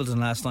of Wimbledon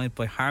last night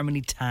by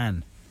Harmony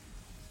Tan?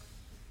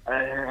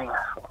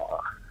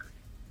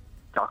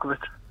 Djokovic.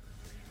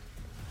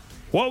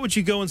 What would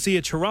you go and see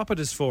a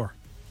chiropodist for?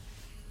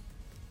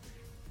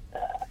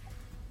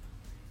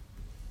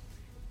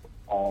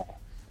 I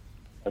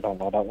don't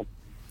know that one.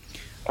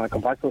 Can I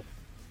come back to it?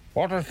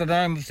 What is the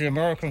name of the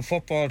American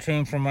football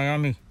team from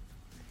Miami?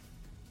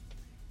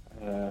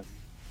 I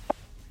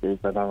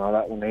don't know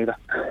that one either.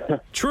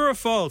 True or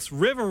false?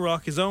 River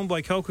Rock is owned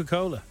by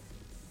Coca-Cola.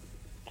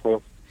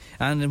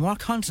 And in what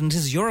continent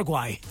is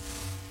Uruguay?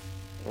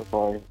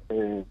 Uruguay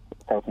is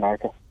South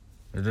America.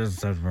 It is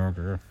South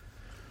America,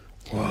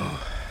 yeah. Whoa.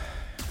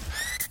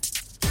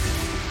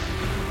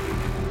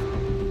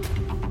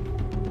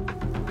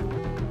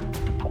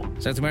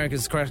 South America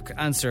is the correct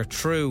answer.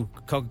 True.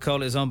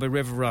 Coca-Cola is owned by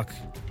River Rock.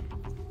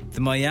 The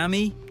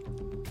Miami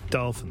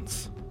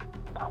Dolphins.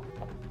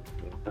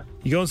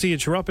 You go and see a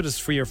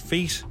chiropodist for your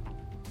feet.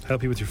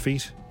 Help you with your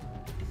feet.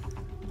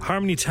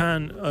 Harmony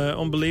Tan,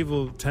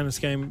 unbelievable tennis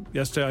game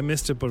yesterday. I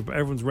missed it, but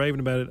everyone's raving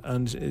about it.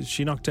 And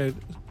she knocked out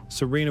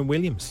Serena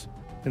Williams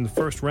in the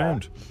first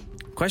round.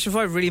 Question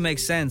 5 really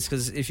makes sense,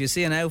 because if you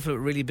see an outfit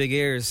with really big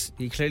ears,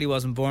 he clearly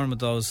wasn't born with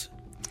those.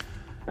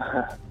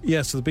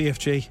 Yeah, so the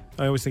BFG.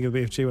 I always think of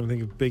BFG when I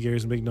think of big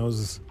ears and big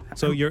noses.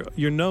 So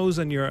your nose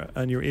and your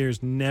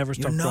ears never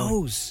stop growing. Your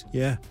nose?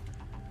 Yeah.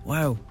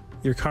 Wow.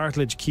 Your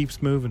cartilage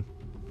keeps moving.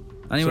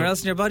 Anywhere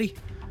else in your body?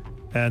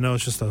 No,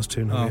 it's just those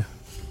two now. Oh. Yeah.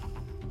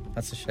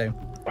 That's a shame.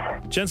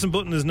 Jenson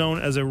Button is known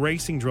as a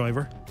racing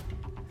driver.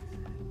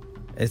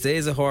 It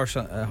is a horse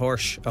on a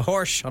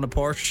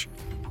Porsche.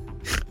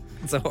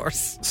 It's a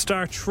horse.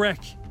 Star Trek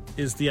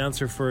is the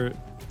answer for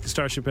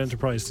Starship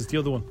Enterprise. It's the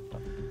other one.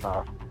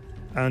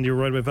 And you're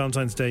right about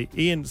Valentine's Day.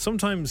 Ian,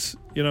 sometimes,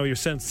 you're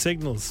sent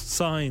signals,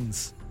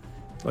 signs.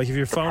 Like if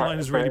your phone line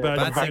is really bad,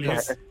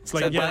 it's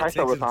like,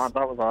 that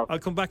was on. I'll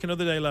come back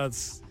another day,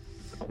 lads.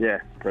 Yeah,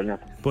 brilliant.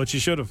 But you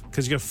should have,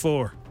 because you got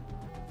 4.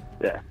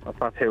 Yeah, that's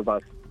not too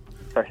bad,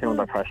 especially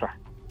under pressure.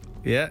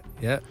 Yeah.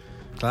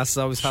 Glasses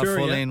always half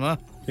full, yeah. Ian,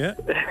 what? Yeah.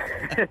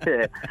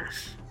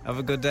 Have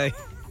a good day.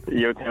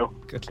 You too.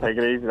 Good Take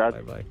it easy,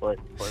 lad. Bye.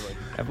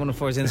 Everyone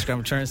for his Instagram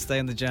returns to stay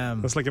in the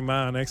jam. That's like a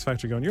man on X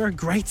Factor going, "You're a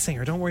great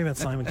singer. Don't worry about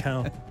Simon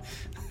Cowell."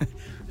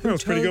 That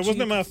was pretty good,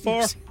 wasn't it, Matt?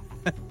 4.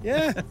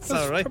 Yeah, it's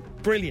all right.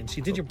 Brilliant.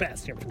 You did your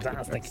best. You're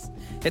fantastic.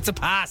 It's a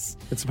pass.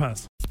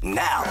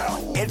 Now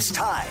it's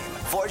time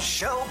for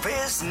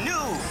Showbiz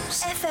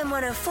News. FM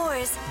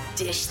 104's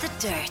Dish the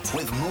Dirt.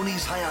 With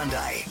Mooney's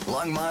Hyundai,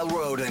 Long Mile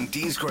Road and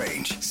Dean's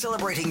Grange.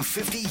 Celebrating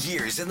 50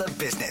 years in the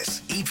business.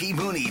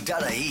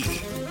 epmooney.ie.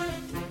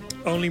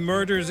 Only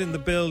Murders in the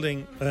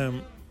Building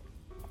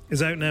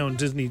is out now on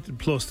Disney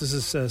Plus. This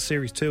is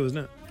series 2, isn't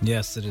it?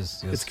 Yes, it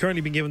is. Yes. It's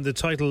currently been given the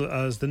title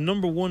as the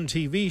number 1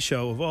 TV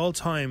show of all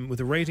time with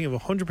a rating of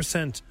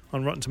 100%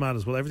 on Rotten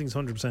Tomatoes. Well, everything's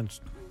 100%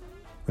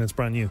 when it's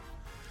brand new.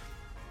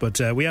 But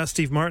we asked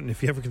Steve Martin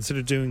if he ever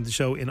considered doing the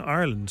show in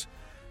Ireland.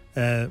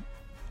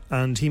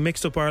 And he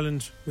mixed up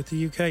Ireland with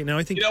the UK. Now,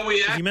 I think...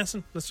 is he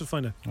messing? Let's just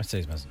find out. I'd say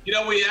he's messing.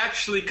 We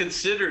actually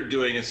considered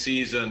doing a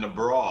season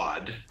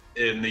abroad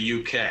in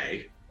the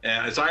UK.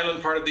 Is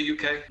Ireland part of the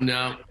UK?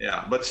 No.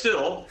 Yeah, but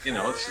still,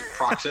 it's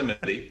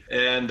proximity.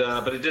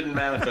 But it didn't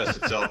manifest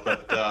itself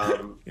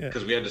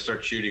because we had to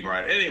start shooting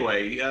right.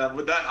 Anyway,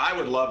 with that, I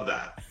would love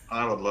that.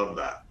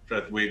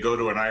 That we go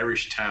to an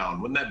Irish town.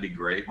 Wouldn't that be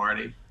great,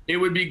 Marty? It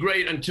would be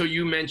great until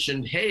you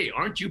mentioned, hey,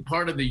 aren't you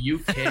part of the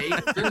UK?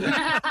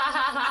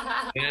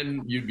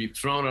 And you'd be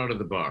thrown out of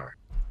the bar.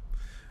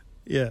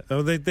 Yeah,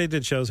 they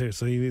did shows here,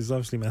 so he's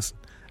obviously messing.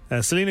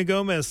 Selena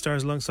Gomez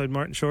stars alongside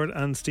Martin Short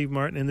and Steve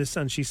Martin in this,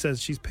 and she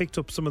says she's picked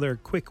up some of their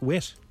quick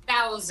wit.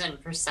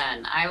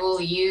 1,000%. I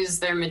will use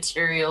their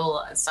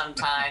material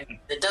sometime.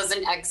 It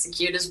doesn't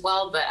execute as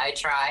well, but I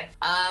try.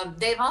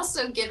 They've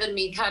also given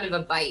me kind of a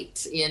bite,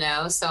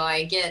 so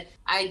I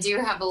do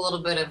have a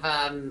little bit of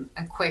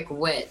a quick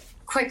wit.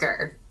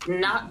 Quicker.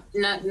 Not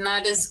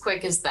as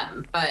quick as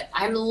them, but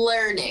I'm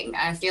learning.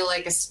 I feel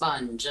like a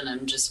sponge, and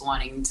I'm just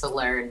wanting to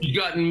learn. You've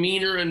gotten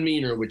meaner and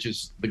meaner, which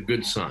is the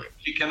good sign.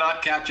 She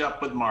cannot catch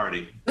up with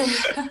Marty.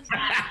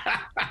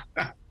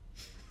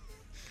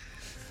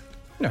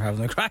 They're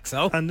having a crack,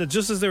 so. And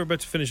just as they were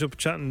about to finish up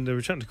chatting, they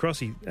were chatting to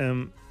Crossy.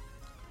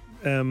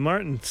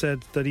 Martin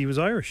said that he was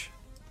Irish.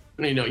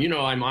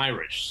 I'm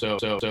Irish, so.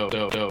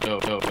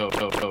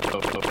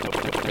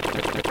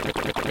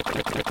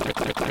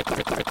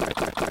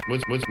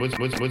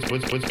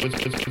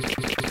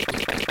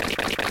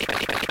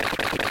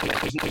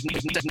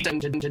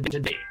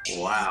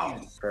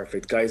 Wow.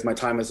 Perfect. Guys, my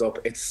time is up.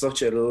 It's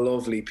such a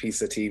lovely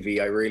piece of TV.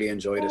 I really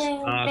enjoyed it.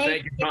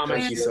 Thank you, Thomas.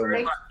 Thank you so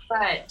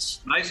much.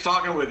 Nice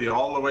talking with you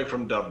all the way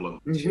from Dublin.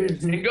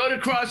 And go to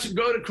Cross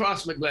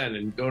McGlen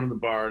and go to the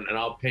bar, and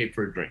I'll pay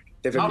for a drink.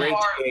 How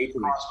far is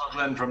Cross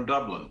McGlen from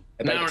Dublin?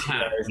 An hour and a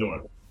half.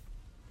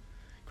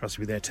 Cross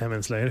will be there 10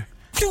 minutes later.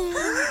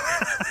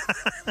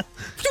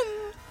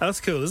 That's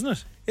cool, isn't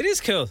it? It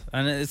is cool,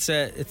 and it's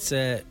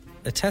a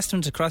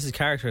testament to Cross's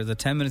character. The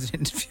 10-minute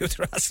interview,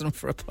 they're asking him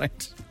for a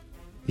pint.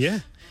 Yeah.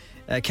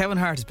 Kevin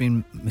Hart has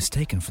been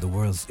mistaken for the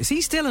world's... Is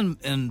he still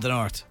in the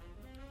North?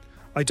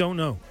 I don't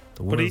know.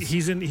 But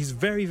he's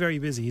very, very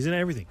busy. He's in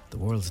everything. The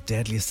world's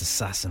deadliest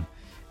assassin.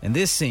 In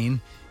this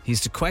scene,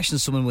 he's to question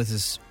someone with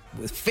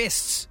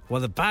fists while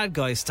the bad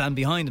guys stand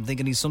behind him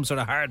thinking he's some sort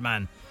of hard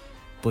man.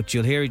 But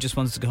you'll hear he just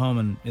wants to go home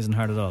and isn't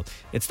hard at all.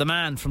 It's The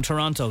Man from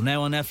Toronto,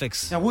 now on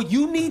Netflix. Now, what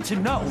you need to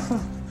know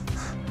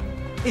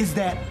is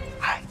that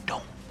I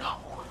don't know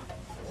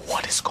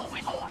what is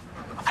going on.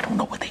 I don't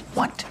know what they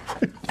want.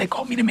 They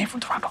called me the Man from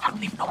Toronto. I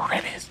don't even know who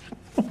that is.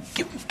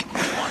 Give me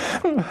one.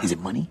 Is it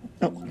money?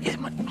 No. Is it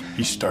money?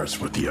 He starts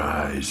with the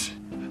eyes.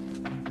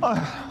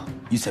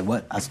 You said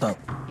what? I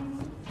stopped.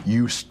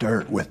 You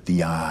start with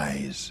the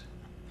eyes.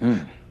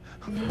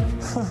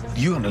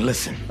 You gonna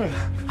listen?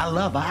 I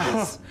love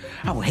eyes.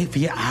 I would hate for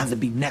your eyes to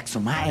be next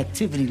on my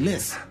activity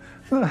list.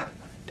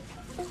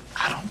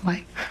 I don't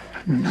like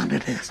none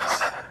of this.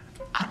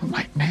 I don't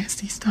like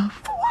nasty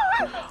stuff.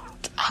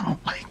 I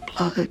don't like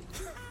blood.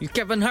 You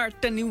Kevin Hart,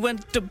 then you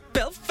went to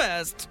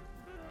Belfast.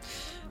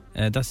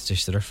 That's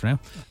just it for now.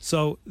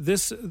 So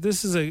this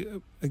is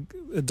a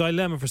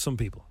dilemma for some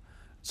people.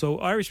 So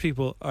Irish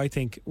people, I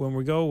think, when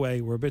we go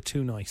away, we're a bit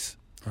too nice,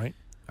 right?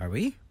 Are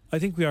we? I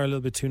think we are a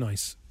little bit too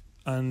nice.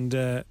 And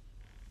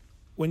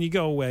when you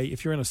go away,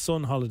 if you're in a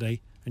sun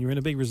holiday and you're in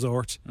a big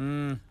resort,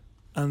 and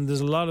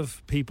there's a lot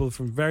of people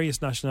from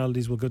various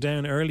nationalities will go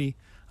down early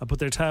and put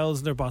their towels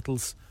and their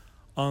bottles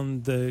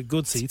on the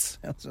good seats.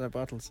 That's their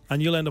bottles.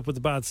 And you'll end up with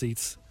the bad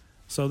seats.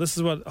 So this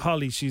is what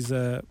Holly, she's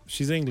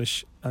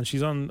English and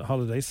she's on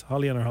holidays.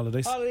 Holly on her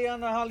holidays. Holly on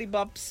the Holly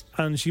Bops.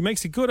 And she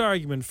makes a good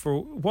argument for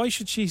why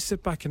should she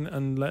sit back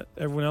and let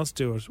everyone else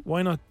do it?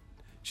 Why not?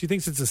 She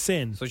thinks it's a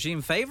sin. So is she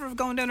in favour of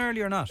going down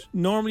early or not?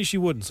 Normally she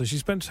wouldn't. So she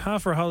spent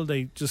half her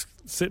holiday just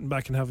sitting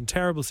back and having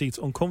terrible seats,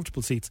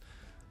 uncomfortable seats.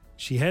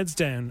 She heads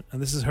down,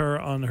 and this is her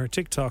on her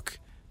TikTok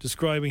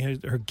describing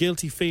her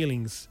guilty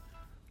feelings.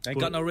 Ain't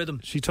got no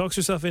rhythm. She talks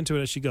herself into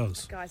it as she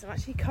goes. Guys, I'm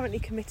actually currently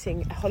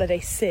committing a holiday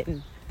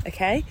sin,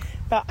 okay?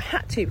 But I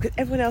had to because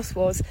everyone else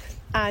was.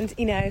 And,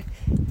 you know,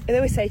 they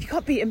always say, if you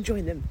can't beat them,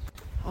 join them.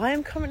 I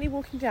am currently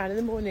walking down in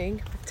the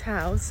morning with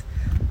towels.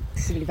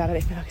 This is really bad, I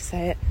don't think I can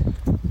say it.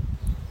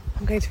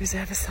 I'm going to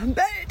reserve a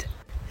sunbed.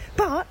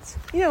 But,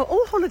 you know,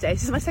 all holidays,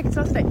 this is my second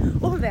to last day,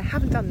 all holiday I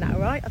haven't done that,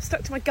 all right? I've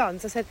stuck to my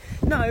guns. I said,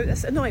 no,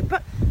 that's annoying.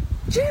 But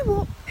do you know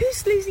what?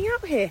 Who's losing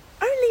out here?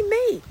 Only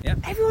me. Yep.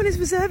 Everyone is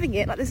reserving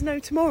it like there's no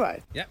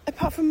tomorrow. Yep.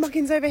 Apart from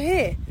Muggins over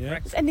here. Yeah.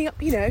 It's ending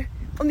up, you know,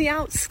 on the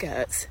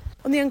outskirts,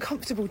 on the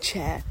uncomfortable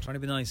chair. Trying to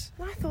be nice.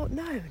 And I thought,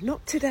 no,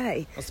 not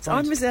today. What's the So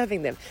point? I'm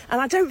reserving them.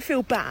 And I don't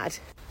feel bad.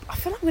 I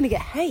feel like I'm going to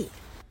get hate.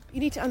 You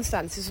need to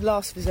understand, this is the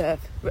last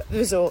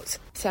resort.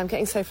 So I'm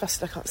getting so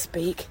flustered I can't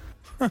speak.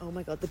 Oh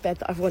my God, the bed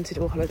that I've wanted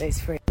all holidays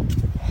free.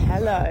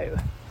 Hello.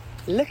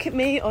 Look at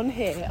me on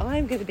here.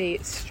 I'm going to be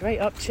straight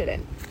up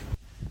chilling.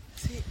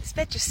 See, this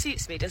bed just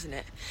suits me, doesn't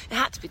it? It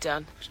had to be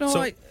done.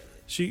 So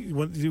you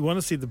want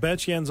to see the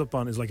bed she ends up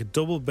on is like a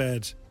double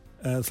bed.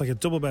 It's like a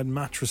double bed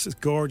mattress. It's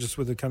gorgeous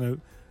with a kind of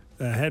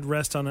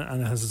headrest on it,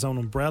 and it has its own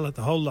umbrella,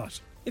 the whole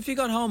lot. If you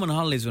got home on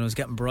holidays when it was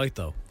getting bright,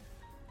 though,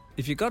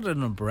 if you got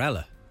an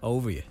umbrella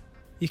over you,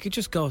 you could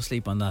just go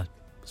sleep on that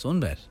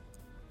sunbed.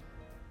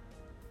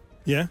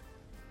 Yeah.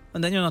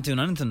 And then you're not doing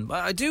anything.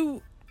 I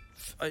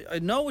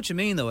know what you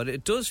mean, though.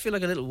 It does feel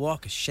like a little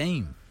walk of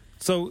shame.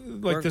 So,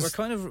 like,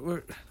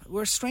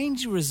 we're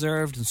strangely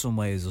reserved in some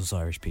ways, us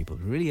Irish people.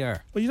 We really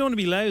are. Well, you don't want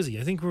to be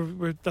lousy. I think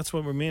that's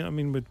what we mean. I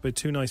mean, by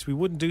too nice, we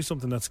wouldn't do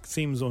something that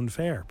seems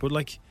unfair. But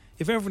like,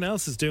 if everyone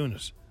else is doing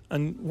it,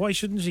 and why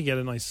shouldn't you get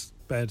a nice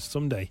bed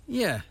someday?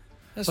 Yeah,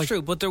 that's Like-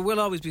 true. But there will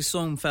always be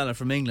some fella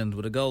from England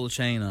with a gold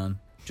chain on,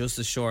 just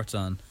his shorts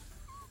on,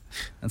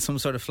 and some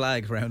sort of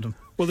flag around him.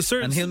 Well, the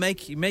certain and he'll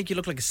make you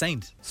look like a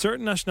saint.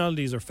 Certain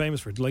nationalities are famous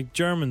for it. Like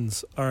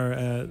Germans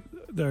are,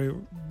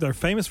 they're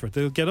famous for it.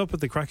 They'll get up at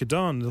the crack of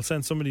dawn. They'll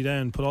send somebody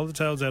down, put all the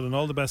towels out on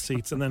all the best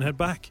seats, and then head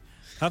back,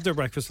 have their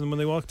breakfast. And when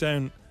they walk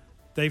down,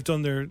 they've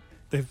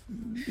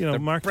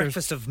marked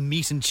breakfast of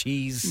meat and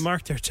cheese,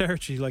 marked their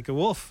territory like a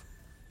wolf.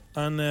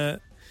 And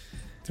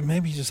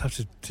maybe you just have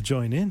to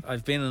join in.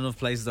 I've been in enough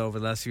places over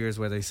the last few years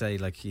where they say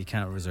like you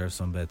can't reserve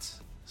some beds.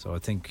 So I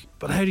think.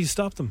 But how do you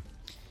stop them?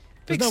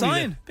 Big There's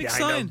nobody sign. there. Big Yeah, I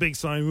sign. know, big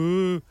sign.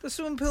 Ooh. The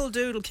swimming pool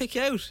dude will kick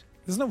you out.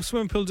 There's no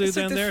swimming pool dude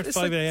down there at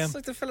 5 a.m. It's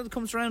like the fella that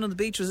comes around on the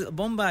beach with a little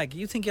bum bag.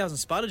 You think he hasn't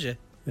spotted you.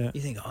 Yeah.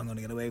 You think, I'm going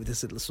to get away with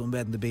this little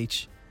sunbed on the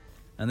beach.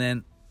 And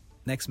then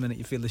next minute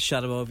you feel the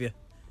shadow over you.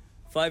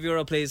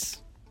 €5,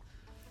 please.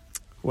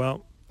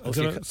 Well, Up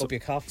your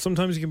cough.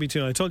 Sometimes you can be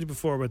too. I told you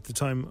before about the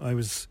time I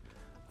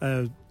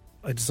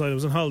decided I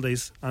was on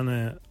holidays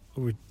and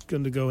we were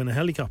going to go in a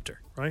helicopter,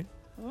 right?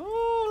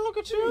 Oh, look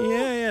at you.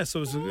 Yeah.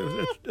 So it was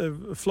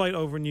a flight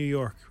over New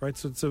York, right?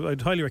 So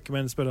I'd highly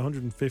recommend. It's about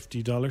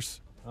 $150.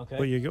 Okay.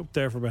 But you go up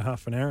there for about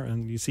half an hour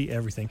and you see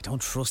everything.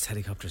 Don't trust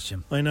helicopters,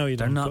 Jim. I know you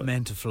don't. They're not but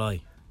meant to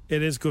fly.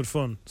 It is good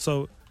fun.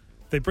 So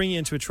they bring you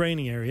into a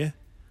training area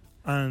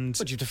and...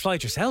 But you have to fly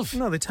it yourself.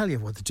 No, they tell you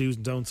what the do's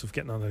and don'ts of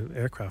getting on an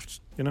aircraft,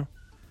 you know?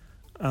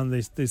 And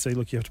they say,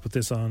 look, you have to put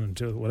this on and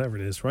do whatever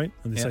it is, right?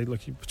 And they say,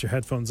 look, you put your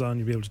headphones on,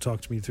 you'll be able to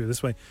talk to me through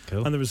this way.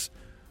 Cool. And there was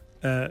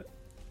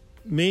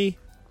me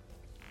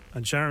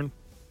and Sharon,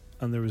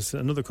 and there was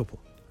another couple,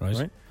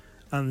 right?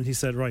 And he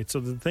said, right, so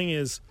the thing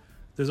is,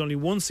 there's only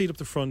one seat up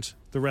the front,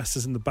 the rest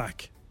is in the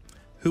back.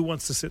 Who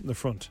wants to sit in the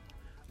front?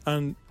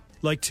 And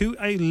like two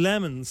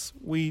lemons,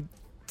 we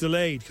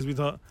delayed because we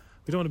thought,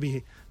 we don't want to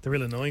be the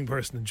real annoying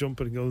person and jump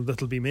and go,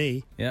 that'll be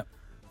me. Yeah.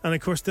 And of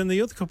course, then the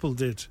other couple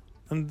did.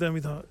 And then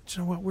we thought, do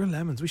you know what? We're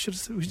lemons. We should.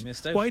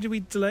 missed out. Why did we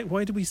delay?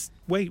 Why did we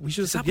wait? We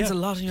should have This said happens yeah, a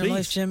lot in your please.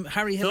 life, Jim.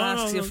 Harry Hill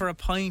asks you for a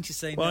pint, you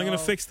say well, no. I'm going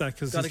to fix that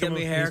because Gotta he's get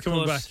me a he's coming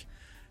haircut. back.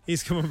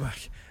 He's coming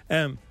back.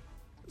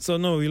 So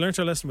no, we learnt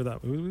our lesson with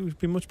that. We've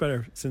been much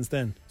better since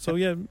then. So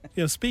yeah,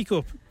 speak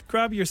up,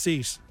 grab your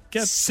seat,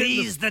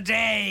 Seize the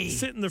day.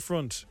 sit in the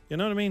front. You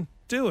know what I mean?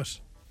 Do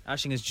it.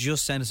 Aisling has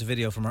just sent us a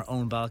video from her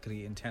own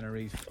balcony in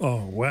Tenerife.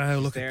 Oh wow!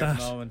 She's Look there at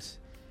the that. moment.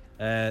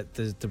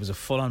 There was a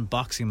full-on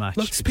boxing match.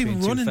 Look, there's between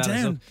people running two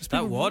fellas down. up. There's That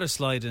people water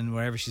slide in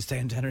wherever she's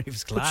staying in Tenerife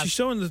is But class. she's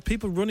showing the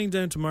people running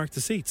down to mark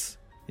the seats.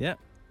 Yeah.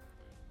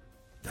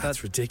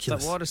 That's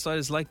ridiculous. That water slide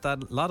is like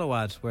that Lotto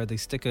ad where they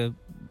stick a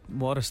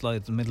water slide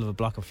in the middle of a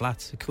block of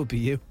flats. It could be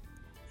you.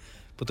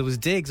 But there was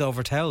digs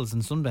over towels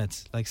and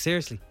sunbeds. Like,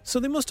 seriously. So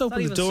they must open Not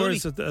the even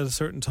doors sunny. at a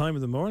certain time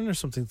of the morning or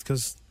something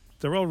because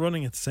they're all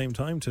running at the same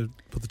time to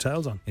put the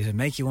towels on. It'll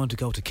make you want to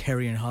go to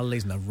Kerry on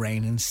holidays in the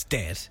rain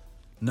instead.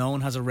 No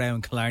one has a row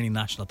in Killarney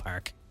National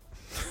Park.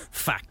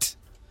 Fact.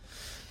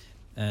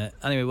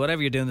 Anyway,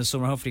 whatever you're doing this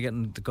summer, hopefully you're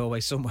getting to go away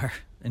somewhere.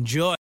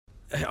 Enjoy.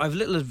 I have a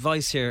little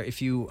advice here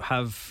if you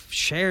have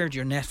shared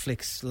your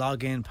Netflix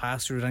login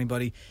password with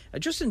anybody,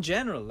 just in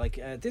general. Like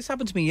this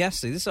happened to me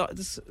yesterday.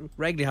 This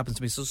regularly happens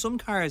to me. So some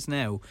cars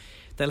now,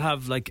 they'll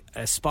have like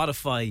a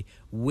Spotify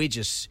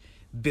widget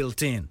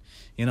built in,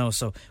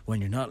 so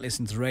when you're not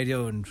listening to the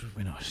radio, and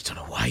I don't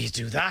know why you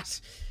do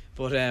that,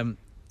 but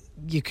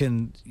you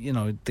can,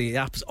 the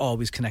app is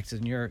always connected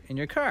in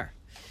your car.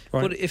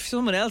 Right. But if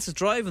someone else is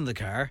driving the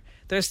car,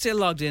 they're still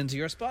logged into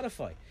your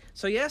Spotify.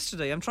 So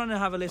yesterday, I'm trying to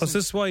have a listen. Is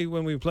this why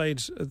when we played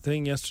a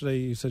thing yesterday,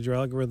 you said your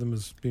algorithm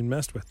has been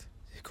messed with?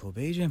 It could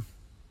be, Jim.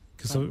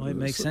 Because That might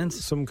make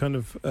sense. Some kind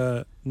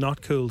of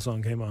not cool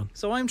song came on.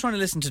 So I'm trying to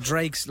listen to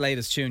Drake's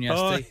latest tune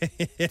yesterday.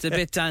 It's a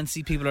bit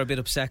dancey. People are a bit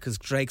upset because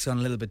Drake's on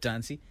a little bit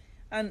dancey.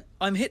 And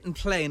I'm hitting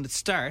play and it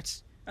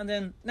starts. And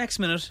then next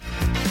minute...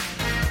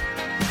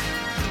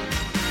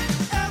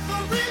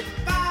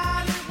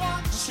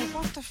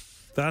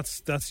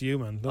 That's you,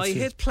 man. That's I you.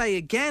 hit play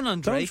again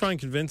on Drake. Don't try and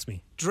convince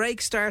me.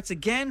 Drake starts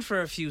again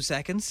for a few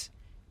seconds.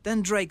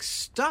 Then Drake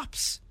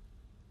stops.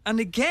 And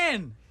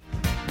again.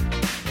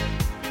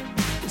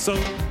 So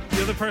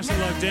the other person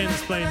logged in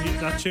is playing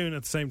that tune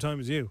at the same time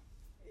as you.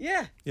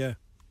 Yeah. Yeah.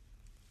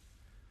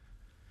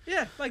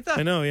 Yeah, like that.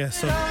 I know, yeah.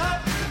 So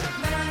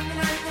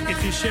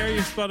if you share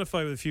your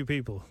Spotify with a few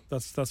people,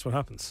 that's what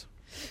happens.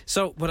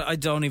 So, but I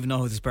don't even know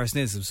who this person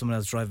is. If someone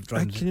else driving,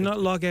 Can you not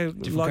log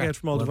out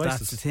from all devices?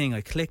 That's the thing.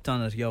 I clicked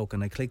on it, yoke,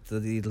 and I clicked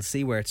it'll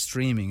see where it's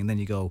streaming, and then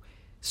you go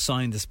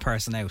sign this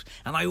person out.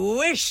 And I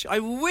wish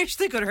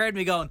they could have heard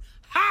me going,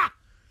 ha,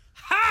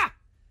 ha.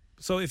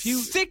 So if you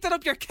stick that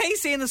up your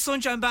Casey and the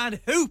Sunshine Band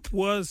hoop.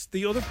 Was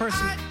the other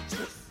person?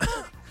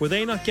 Were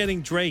they not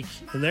getting Drake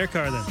in their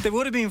car then? They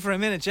would have been for a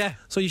minute, yeah.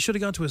 So you should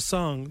have gone to a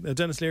song.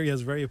 Dennis Leary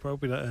has a very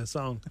appropriate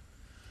song.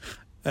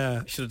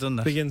 Should have done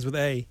that. Begins with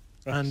A.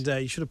 Right. And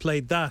you should have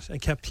played that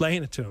and kept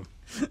playing it to him.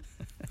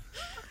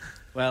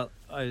 Well,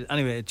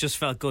 anyway, it just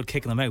felt good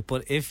kicking them out.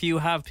 But if you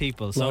have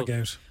people, log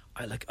out.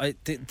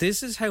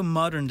 This is how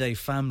modern day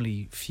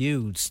Family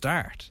Feud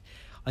start.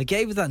 I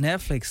gave you that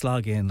Netflix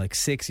login like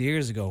 6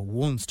 years ago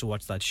once to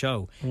watch that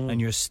show, and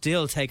you're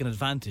still taking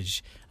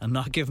advantage and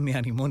not giving me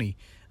any money.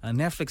 And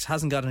Netflix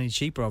hasn't got any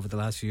cheaper over the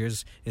last few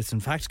years. It's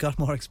in fact got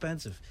more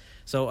expensive.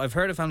 So I've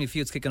heard of Family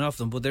Feud's kicking off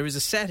them, but there is a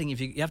setting.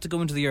 If you have to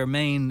go into your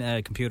main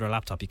computer or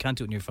laptop. You can't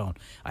do it on your phone.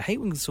 I hate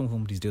when some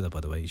companies do that, by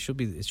the way. It should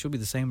be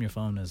the same on your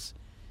phone as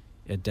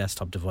a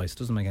desktop device. It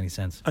doesn't make any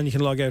sense. And you can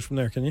log out from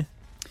there, can you?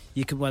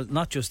 You can. Well,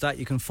 not just that.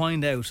 You can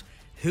find out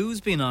who's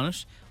been on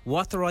it,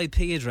 what their IP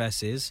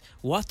address is,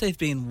 what they've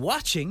been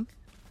watching.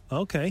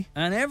 Okay.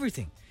 And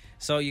everything.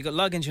 So you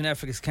log into your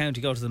Netflix account,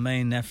 you go to the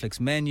main Netflix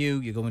menu,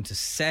 you go into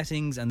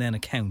settings and then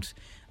account,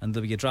 and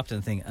there'll be a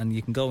drop-down thing, and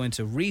you can go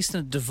into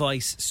recent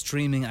device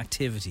streaming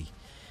activity,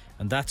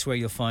 and that's where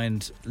you'll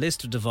find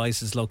list of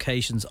devices,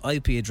 locations,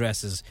 IP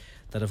addresses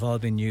that have all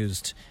been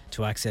used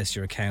to access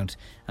your account,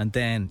 and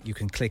then you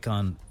can click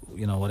on,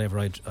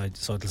 whatever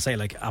so it'll say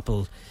like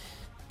Apple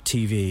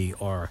TV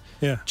or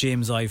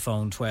Jim's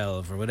iPhone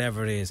 12 or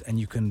whatever it is, and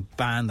you can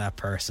ban that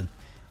person.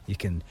 You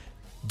can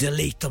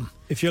delete them.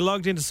 If you're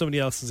logged into somebody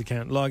else's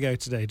account, log out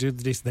today. Do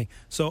the decent thing.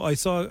 So I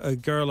saw a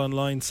girl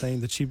online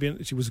saying that she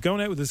was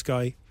going out with this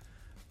guy,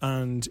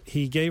 and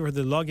he gave her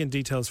the login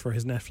details for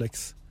his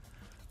Netflix,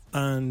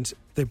 and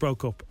they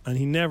broke up, and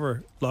he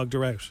never logged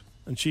her out.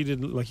 And she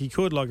didn't, he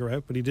could log her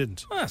out, but he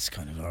didn't. Well, that's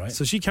kind of alright.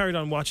 So she carried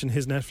on watching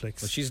his Netflix.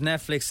 But she's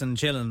Netflix and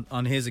chilling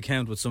on his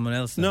account with someone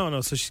else now.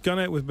 No, so she's gone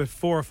out with about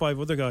 4 or 5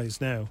 other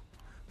guys now,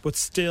 but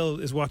still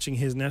is watching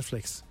his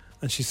Netflix.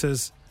 And she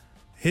says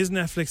his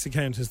Netflix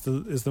account is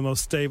the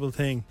most stable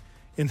thing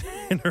in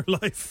her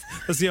life.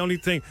 That's the only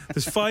thing.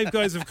 There's 5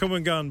 guys have come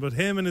and gone, but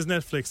him and his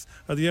Netflix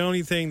are the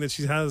only thing that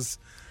she has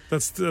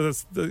that's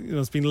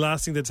it's been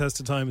lasting the test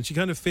of time. And she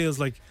kind of feels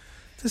like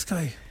this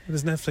guy with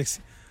his Netflix.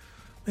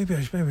 Maybe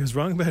I was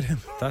wrong about him.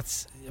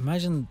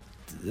 Imagine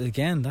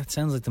again. That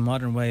sounds like the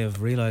modern way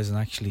of realizing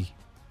actually,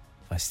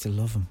 I still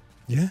love him.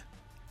 Yeah,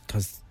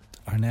 because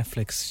our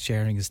Netflix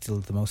sharing is still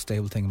the most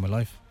stable thing in my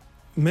life.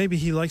 Maybe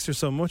he likes her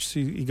so much,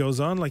 he goes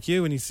on like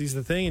you, and he sees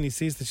the thing, and he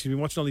sees that she's been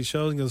watching all these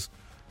shows, and goes,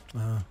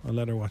 I'll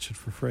let her watch it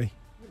for free.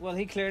 Well,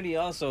 he clearly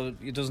also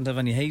doesn't have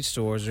any hate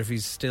stores, or if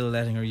he's still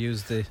letting her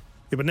use the...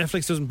 Yeah, but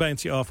Netflix doesn't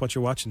bounce you off what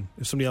you're watching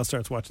if somebody else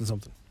starts watching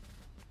something.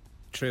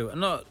 True.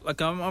 No,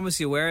 like, I'm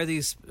obviously aware of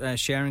these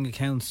sharing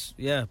accounts,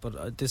 yeah,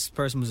 but this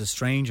person was a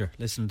stranger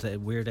listening to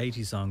weird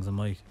 80s songs on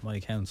my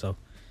account, so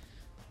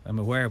I'm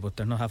aware, but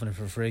they're not having it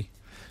for free.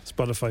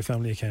 Spotify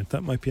family account,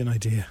 that might be an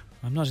idea.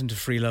 I'm not into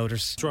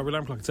freeloaders. Strawberry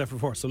Alarm Clock, it's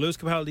F4. So Lewis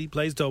Capaldi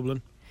plays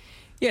Dublin.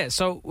 Yeah,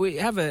 so we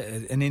have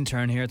an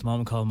intern here at the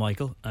moment called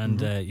Michael,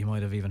 and you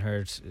might have even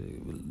heard...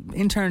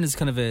 intern is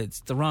kind of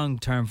it's the wrong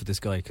term for this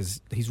guy,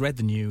 because he's read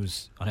the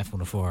news on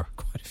F104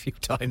 quite a few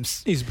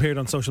times. He's appeared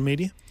on social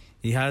media.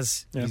 He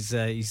has.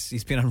 Yeah.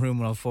 He's been on Room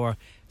 104.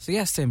 So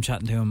yesterday I'm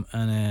chatting to him,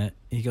 and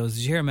he goes,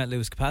 "Did you hear I met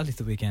Lewis Capaldi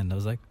the weekend?" I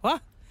was like,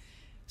 "What?"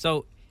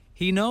 So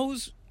he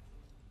knows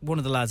one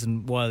of the lads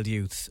in Wild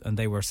Youth, and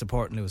they were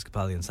supporting Lewis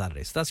Capaldi on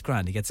Saturday. So that's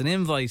grand. He gets an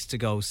invite to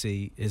go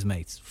see his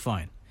mates.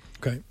 Fine.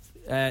 Okay.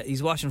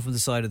 He's watching from the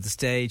side of the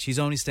stage. He's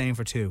only staying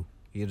for 2.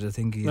 You'd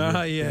think he'd have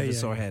a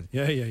sore head.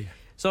 Yeah.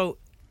 So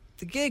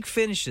the gig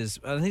finishes.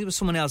 I think there was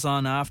someone else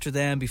on after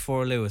them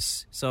before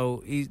Lewis.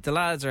 So the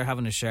lads are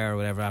having a shower or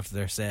whatever after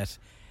their set,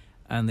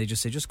 and they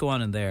just say, "Just go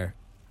on in there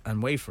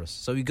and wait for us."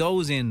 So he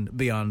goes in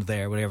beyond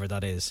there, whatever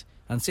that is,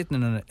 and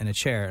sitting in a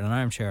chair, in an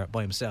armchair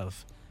by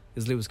himself,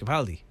 is Lewis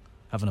Capaldi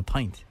having a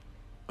pint.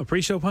 A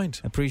pre-show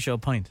pint? A pre-show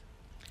pint.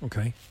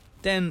 Okay.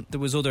 Then there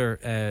was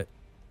other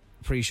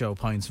pre-show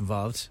pints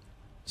involved.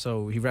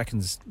 So he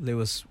reckons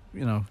Lewis,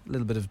 a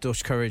little bit of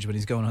Dutch courage when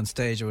he's going on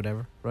stage or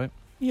whatever, right?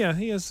 Yeah,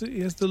 he has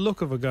the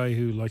look of a guy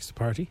who likes to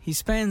party. He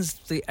spends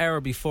the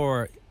hour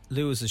before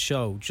Lewis's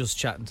show just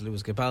chatting to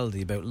Lewis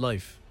Capaldi about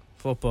life,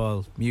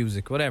 football,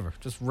 music, whatever,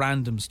 just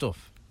random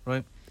stuff,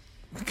 right?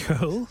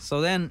 Cool. So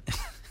then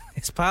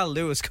his pal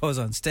Lewis goes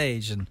on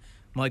stage, and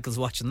Michael's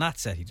watching that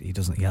set. He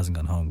hasn't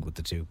gone home with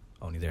the two,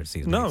 only there to see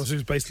his mates. No, so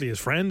he's basically his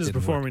friend is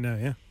performing now.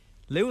 Yeah.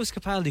 Lewis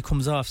Capaldi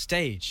comes off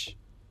stage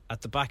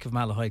at the back of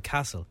Malahide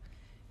Castle.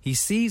 He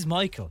sees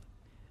Michael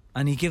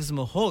and he gives him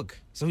a hug.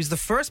 So he's the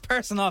first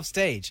person off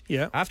stage.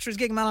 Yeah. After his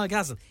gig at Malahide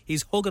Castle,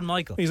 he's hugging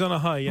Michael. He's on a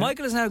high, yeah.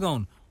 Michael is now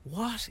going,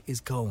 "What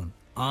is going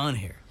on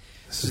here?"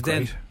 This is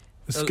great.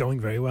 This is going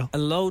very well. A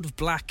load of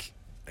black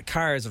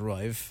cars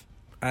arrive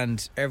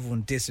and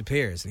everyone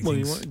disappears. Well,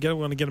 you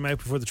want to get him out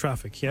before the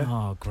traffic, yeah?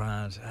 Oh,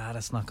 grand.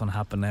 That's not going to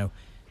happen now.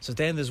 So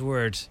then there's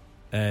word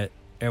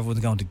everyone's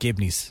going to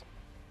Gibney's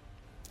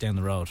down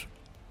the road.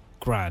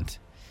 Grand.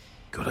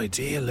 Good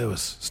idea,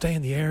 Lewis. Stay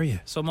in the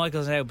area. So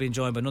Michael's now being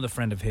joined by another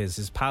friend of his.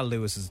 His pal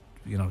Lewis is,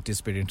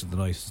 disappeared into the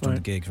night. He's done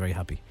the gig, very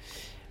happy.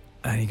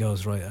 And he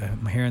goes, "Right,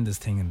 I'm hearing this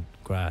thing in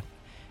Grad."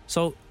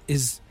 So and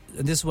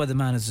this is why the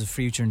man is a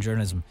future in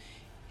journalism.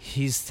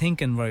 He's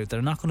thinking, right,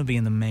 they're not going to be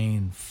in the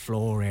main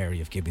floor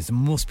area of Gibney's. It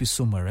must be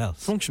somewhere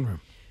else. Function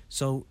room.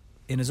 So,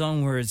 in his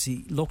own words,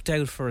 he looked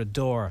out for a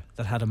door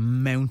that had a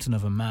mountain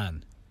of a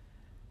man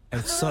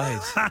outside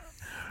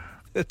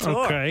the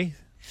door. Okay.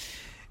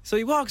 So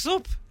he walks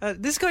up.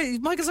 This guy,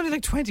 Michael's only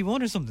like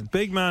 21 or something.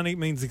 Big man, it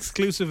means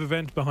exclusive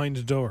event behind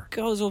the door.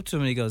 Goes up to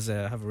him and he goes,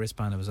 "I have a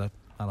wristband. I was at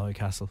Malahide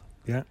Castle."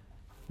 Yeah.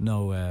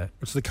 No.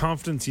 It's the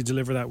confidence you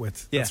deliver that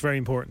with. Yeah. That's very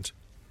important.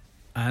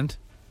 And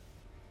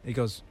he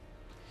goes,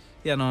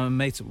 "Yeah, no, I'm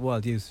mates with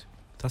Wild Youth."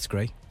 That's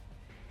great.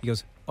 He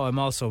goes, "Oh, I'm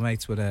also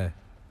mates with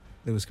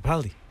Lewis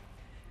Capaldi."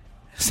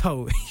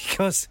 So he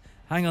goes,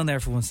 "Hang on there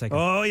for 1 second."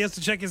 Oh, he has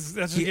to check his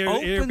opens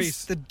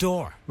earpiece. The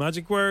door.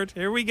 Magic word.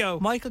 Here we go.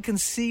 Michael can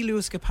see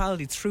Lewis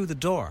Capaldi through the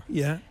door.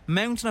 Yeah.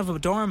 Mountain of a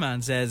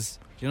doorman says,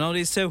 "Do you know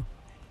these two?"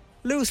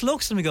 Lewis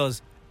looks at him and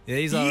goes, "Yeah,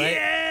 he's all right."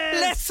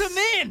 Lets him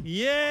in.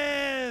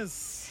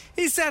 Yes.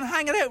 He's then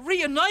hanging out,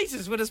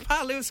 reunited with his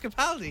pal Lewis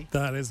Capaldi.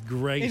 That is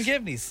great. In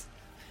Gibney's.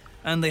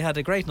 And they had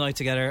a great night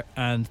together,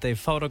 and they've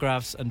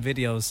photographs and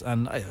videos,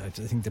 and I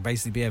think they're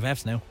basically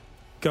BFFs now.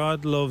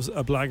 God loves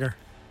a blagger.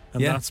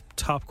 And that's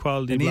top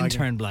quality An blagger.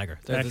 intern blagger.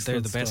 They're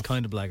the best stuff.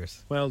 kind of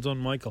blaggers. Well done,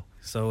 Michael.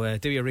 So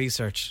do your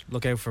research.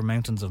 Look out for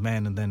mountains of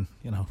men, and then,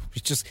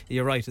 it's just,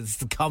 you're right, it's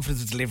the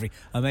confidence of delivery.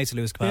 I'm mates with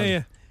Lewis Capaldi.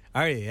 Yeah.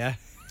 Are you? Yeah.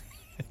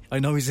 I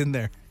know he's in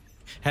there.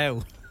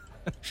 How?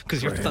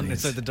 Because you're standing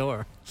outside the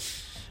door.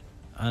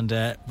 And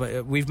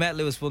but we've met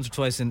Lewis once or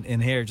twice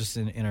in here, just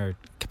in our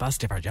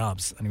capacity of our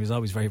jobs, and he was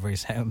always very, very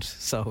sound.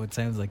 So it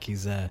sounds like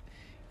he's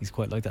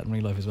quite like that in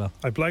real life as well.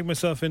 I blagged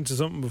myself into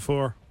something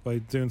before by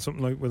doing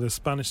something like with a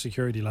Spanish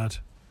security lad.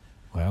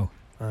 Wow.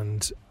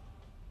 And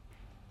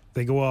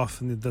they go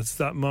off, and that's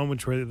that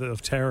moment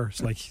of terror.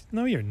 It's like,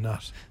 no, you're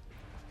not.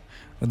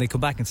 When they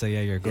come back and say,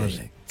 "Yeah, you're good."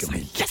 Yeah, come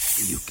in.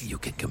 Yes, you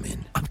can come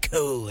in. I'm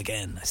cool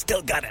again. I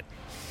still got it.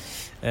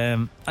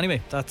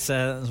 Anyway, that's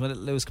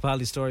Lewis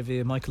Capaldi's story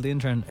via Michael the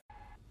intern.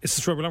 It's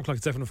the Strawberry Alarm Clock.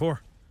 It's F4.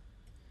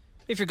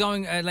 If you're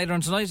going later on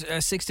tonight,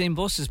 16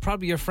 Bus is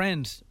probably your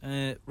friend.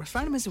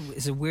 Referendum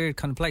is a weird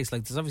kind of place.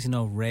 Like, there's obviously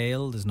no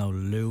rail, there's no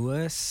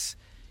Lewis.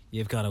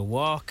 You've got to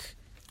walk.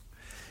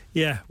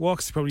 Yeah,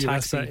 walk's probably your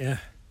best bet, yeah.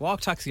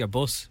 Walk, taxi, or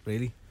bus,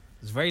 really.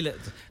 There's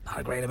not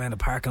a great amount of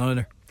parking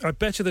either. I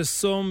bet you there's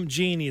some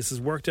genius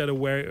has worked out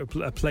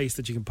a place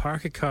that you can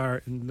park a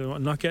car and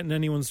not getting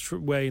anyone's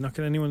way, not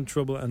getting anyone in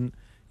trouble, and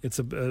it's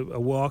a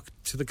walk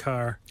to the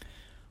car,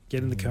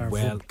 get in the car,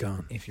 well, and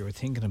gone. If you were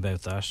thinking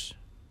about that,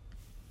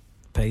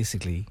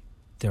 basically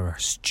there are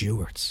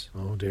stewards.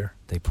 Oh dear.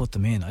 They put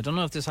them in. I don't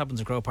know if this happens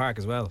at Croke Park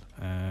as well.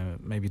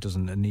 Maybe it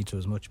doesn't need to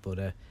as much,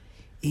 but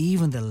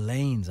even the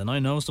lanes, and I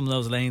know some of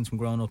those lanes from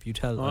growing up. You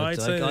tell, I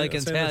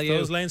can tell you,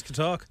 those lanes can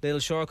talk. Little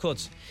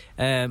shortcuts.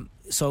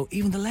 So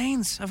even the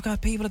lanes, I've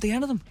got people at the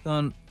end of them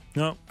going,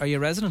 "No, are you a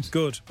resident?"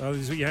 Good.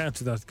 You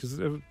answer that because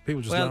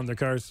people just land their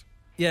cars.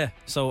 Yeah.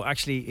 So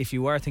actually, if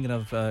you are thinking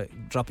of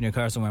dropping your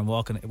car somewhere and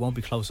walking, it won't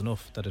be close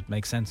enough that it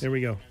makes sense. Here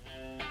we go.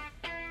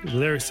 The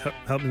lyrics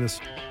help me this.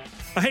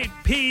 I hate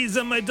peas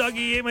and my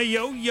doggy ate my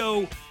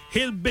yo-yo.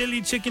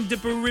 Hillbilly chicken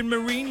dipper in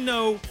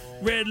Merino.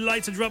 Red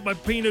lights to drop my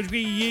Pinot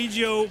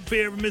Grigio.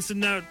 Fear of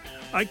missing out.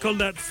 I call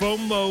that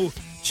FOMO.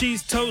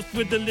 Cheese toast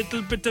with a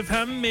little bit of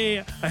hammy.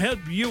 I help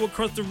you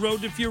across the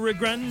road if you're a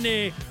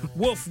granny.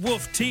 Woof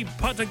woof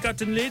teapot. I got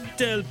a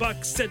little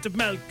box set of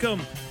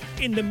Malcolm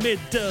in the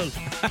middle.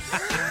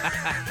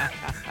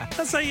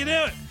 That's how you do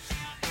it.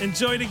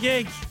 Enjoy the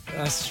gig.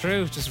 That's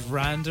true. Just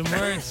random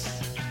words.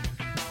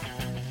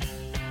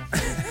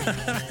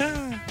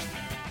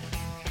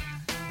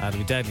 That'll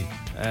be deadly.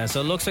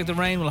 So it looks like the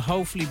rain will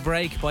hopefully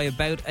break by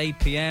about 8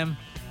 p.m.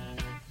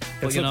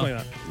 It looks like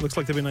that. Looks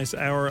like there'll be a nice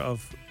hour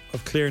of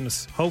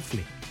clearness,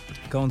 hopefully.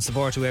 Go and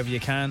support whoever you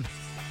can.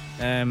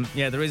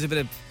 Yeah, there is a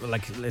bit of,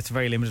 it's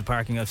very limited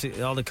parking. I've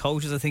seen all the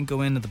coaches, I think,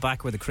 go in at the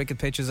back where the cricket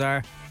pitches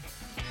are.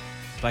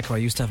 Back where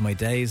I used to have my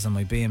days on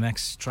my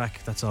BMX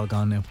track. That's all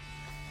gone now.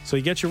 So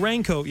you get your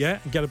raincoat,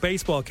 and get a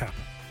baseball cap.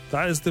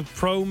 That is the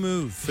pro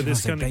move for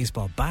this kind of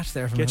baseball bat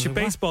there. Get your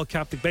baseball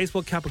cap. The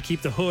baseball cap will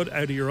keep the hood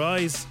out of your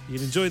eyes.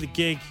 You'd enjoy the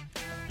gig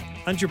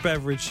and your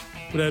beverage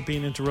without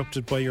being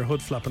interrupted by your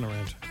hood flapping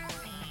around.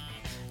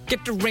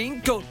 Get the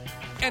raincoat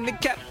and the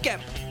cap.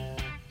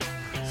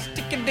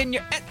 Stick it in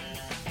your head.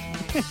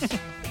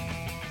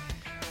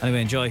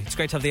 Anyway, enjoy. It's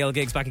great to have the L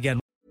Gigs back again.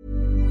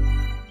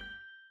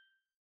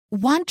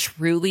 Want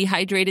truly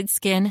hydrated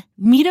skin?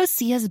 Meet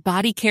Osea's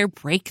Body Care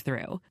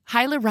Breakthrough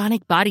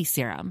Hyaluronic Body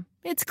Serum.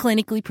 It's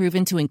clinically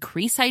proven to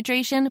increase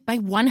hydration by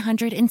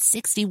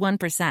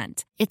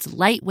 161%. It's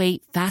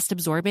lightweight,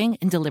 fast-absorbing,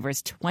 and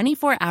delivers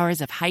 24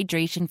 hours of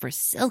hydration for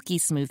silky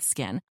smooth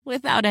skin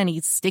without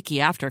any sticky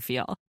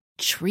afterfeel.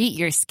 Treat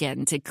your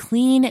skin to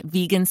clean,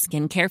 vegan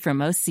skincare from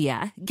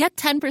Osea. Get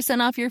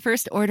 10% off your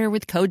first order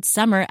with code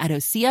SUMMER at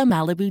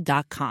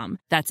OseaMalibu.com.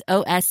 That's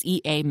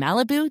OSEA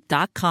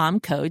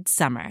Malibu.com, code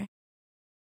SUMMER.